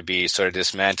Royals seem to be sort of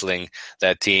dismantling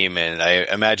that team, and I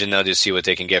imagine they'll just see what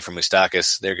they can get from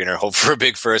Moustakas. They're going to hope for a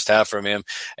big first half from him,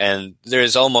 and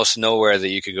there's almost nowhere that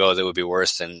you could go that would be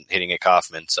worse than hitting a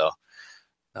Kaufman. So,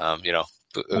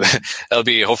 that'll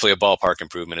be hopefully a ballpark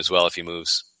improvement as well if he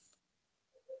moves.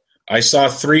 I saw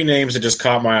 3 names that just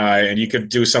caught my eye, and you could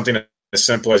do something as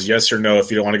simple as yes or no if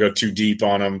you don't want to go too deep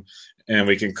on them, and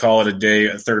we can call it a day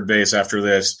at third base after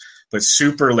this. But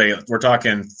super late, we're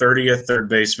talking 30th third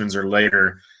baseman or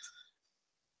later.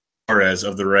 Suarez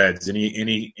of the Reds.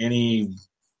 Any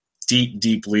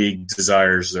deep league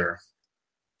desires there?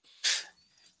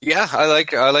 Yeah, I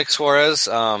like Suarez.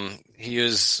 He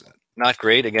is not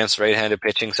great against right-handed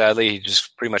pitching. Sadly, he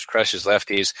just pretty much crushes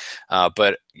lefties.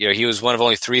 But he was one of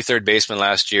only 3 third basemen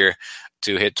last year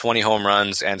to hit 20 home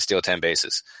runs and steal 10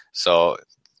 bases. So,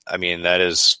 I mean, that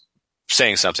is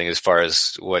saying something as far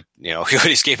as what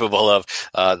he's capable of.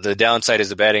 The downside is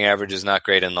the batting average is not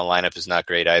great and the lineup is not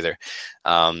great either.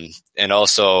 And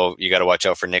also you got to watch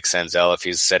out for Nick Senzel. If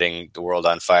he's setting the world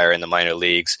on fire in the minor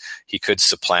leagues, he could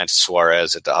supplant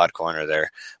Suarez at the hot corner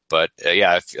there. But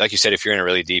like you said, if you're in a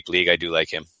really deep league, I do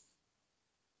like him.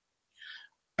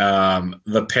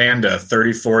 The Panda,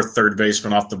 34th third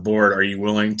baseman off the board. Are you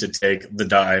willing to take the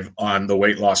dive on the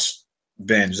weight loss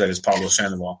binge that is Pablo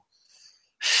Sandoval?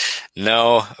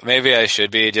 No, maybe I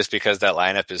should be, just because that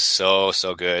lineup is so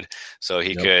good. So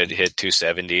he could hit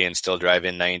 270 and still drive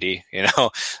in 90,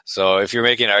 So if you're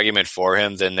making an argument for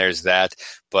him, then there's that.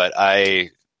 But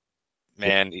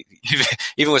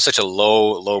even with such a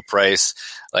low price,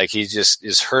 like he just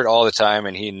is hurt all the time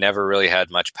and he never really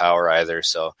had much power either.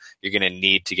 So you're going to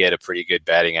need to get a pretty good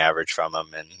batting average from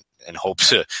him and hope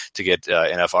to get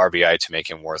enough RBI to make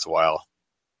him worthwhile.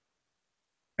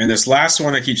 And this last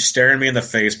one that keeps staring me in the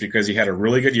face because he had a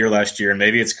really good year last year.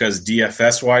 Maybe it's because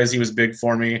DFS-wise he was big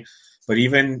for me. But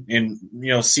even in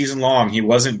season long, he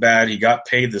wasn't bad. He got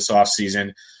paid this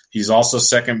offseason. He's also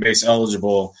second base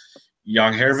eligible.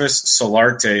 Yangervis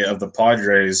Solarte of the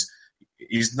Padres,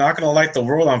 he's not going to light the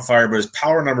world on fire, but his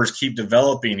power numbers keep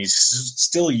developing. He's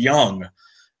still young.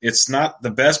 It's not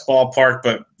the best ballpark,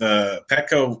 but the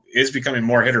Petco is becoming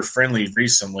more hitter-friendly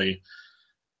recently.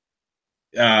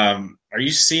 Are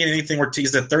you seeing anything where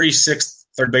he's the 36th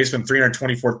third baseman,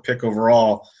 324th pick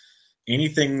overall?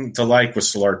 Anything to like with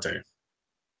Solarte?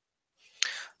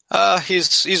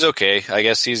 He's okay. I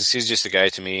guess he's just a guy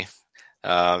to me.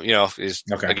 He's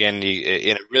Okay. again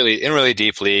in a really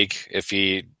deep league. If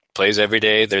he plays every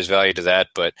day, there's value to that.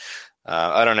 But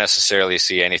I don't necessarily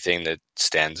see anything that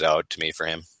stands out to me for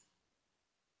him.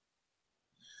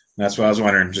 That's what I was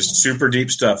wondering. Just super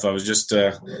deep stuff. I was just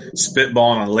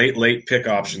spitballing on late pick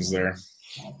options there.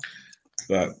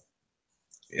 But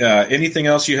anything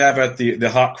else you have at the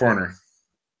hot corner?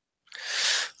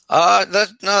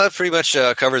 That pretty much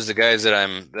covers the guys that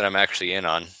I'm actually in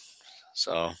on.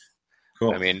 So,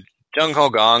 Cool. I mean, Jung Ho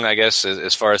Gong, I guess,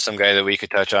 as far as some guy that we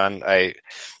could touch on,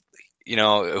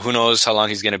 who knows how long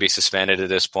he's going to be suspended at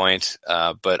this point.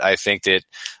 But I think that,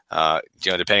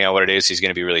 depending on what it is, he's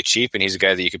going to be really cheap, and he's a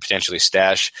guy that you could potentially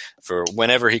stash for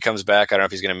whenever he comes back. I don't know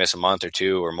if he's going to miss a month or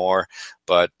two or more,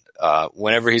 but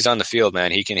whenever he's on the field,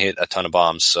 man, he can hit a ton of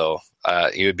bombs. So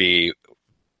he would be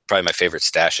probably my favorite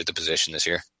stash at the position this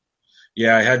year.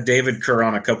 Yeah, I had David Kerr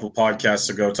on a couple podcasts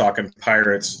ago talking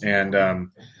Pirates, and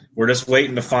we're just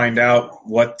waiting to find out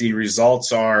what the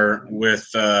results are with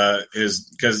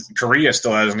because Korea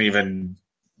still hasn't even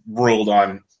ruled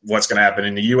on what's going to happen.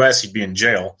 In the U.S., he'd be in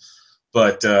jail,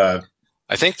 but I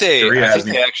think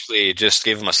they actually just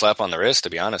gave him a slap on the wrist, to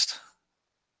be honest.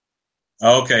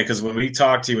 Okay, because when we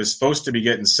talked, he was supposed to be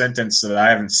getting sentenced, so I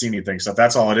haven't seen anything. So if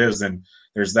that's all it is, then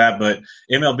there's that. But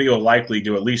MLB will likely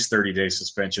do at least 30-day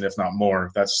suspension, if not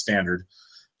more. That's standard.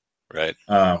 Right.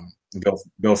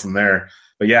 Go from there.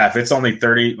 But yeah, if it's only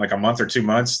 30, like a month or 2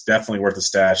 months, definitely worth a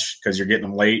stash because you're getting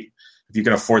them late. If you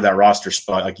can afford that roster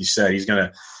spot, like you said, he's going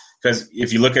to – because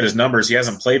if you look at his numbers, he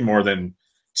hasn't played more than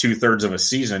 2/3 of a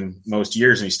season most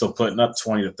years, and he's still putting up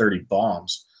 20 to 30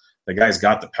 bombs. The guy's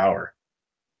got the power.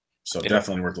 So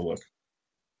definitely worth a look.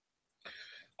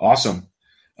 Awesome.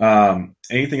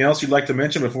 Anything else you'd like to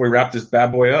mention before we wrap this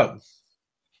bad boy up?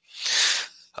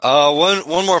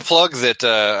 One more plug that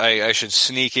I should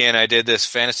sneak in. I did this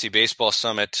Fantasy Baseball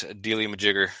Summit, Dealey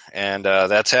Majigger, and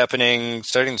that's happening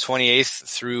starting the 28th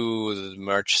through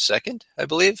March 2nd, I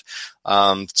believe.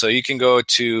 So you can go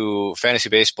to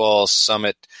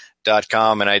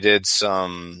fantasybaseballsummit.com, and I did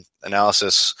some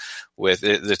analysis with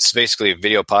it. It's basically a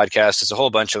video podcast. It's a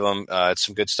whole bunch of them. It's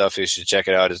some good stuff. You should check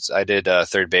it out. I did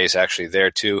third base actually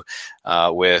there too,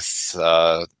 with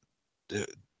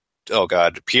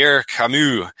Pierre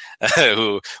Camus,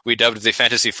 who we dubbed the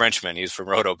Fantasy Frenchman. He's from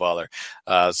Rotoballer.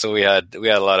 So we had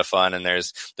a lot of fun, and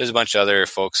there's a bunch of other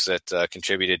folks that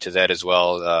contributed to that as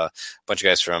well. A bunch of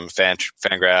guys from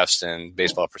Fangraphs and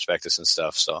Baseball Prospectus and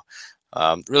stuff. So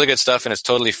really good stuff, and it's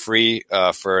totally free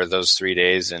for those 3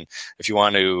 days. And if you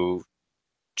want to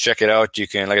check it out, you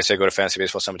can, like I said, go to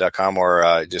fantasybaseballsummit.com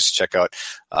or just check out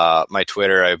my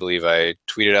Twitter. I believe I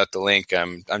tweeted out the link.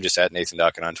 I'm just at Nathan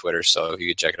Dockin on Twitter, so you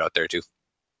can check it out there too.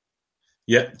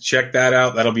 Yeah, check that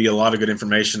out. That'll be a lot of good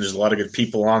information. There's a lot of good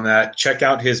people on that. Check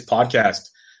out his podcast,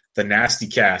 The Nasty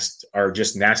Cast, or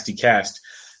just Nasty Cast.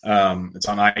 It's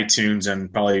on iTunes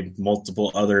and probably multiple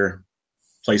other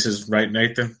places, right,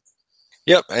 Nathan?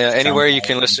 Yep. Anywhere you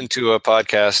can listen to a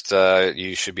podcast,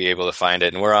 you should be able to find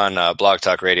it. And we're on Blog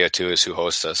Talk Radio too, is who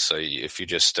hosts us. So if you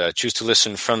just choose to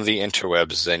listen from the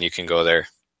interwebs, then you can go there.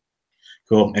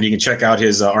 Cool. And you can check out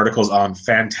his articles on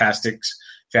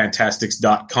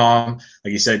fantastics.com.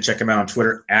 Like you said, check him out on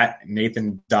Twitter at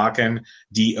Nathan Dockin,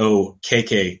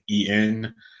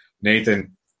 Dokken.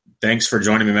 Nathan, thanks for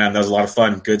joining me, man. That was a lot of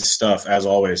fun. Good stuff, as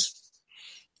always.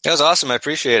 That was awesome. I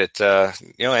appreciate it.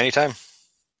 Anytime.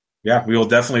 Yeah, we will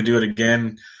definitely do it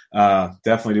again.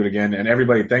 And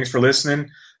everybody, thanks for listening.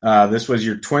 This was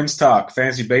your Twins Talk,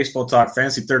 Fantasy Baseball Talk,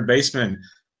 Fantasy Third Baseman,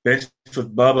 Bench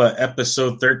with Bubba,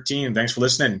 episode 13. Thanks for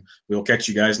listening. We'll catch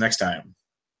you guys next time.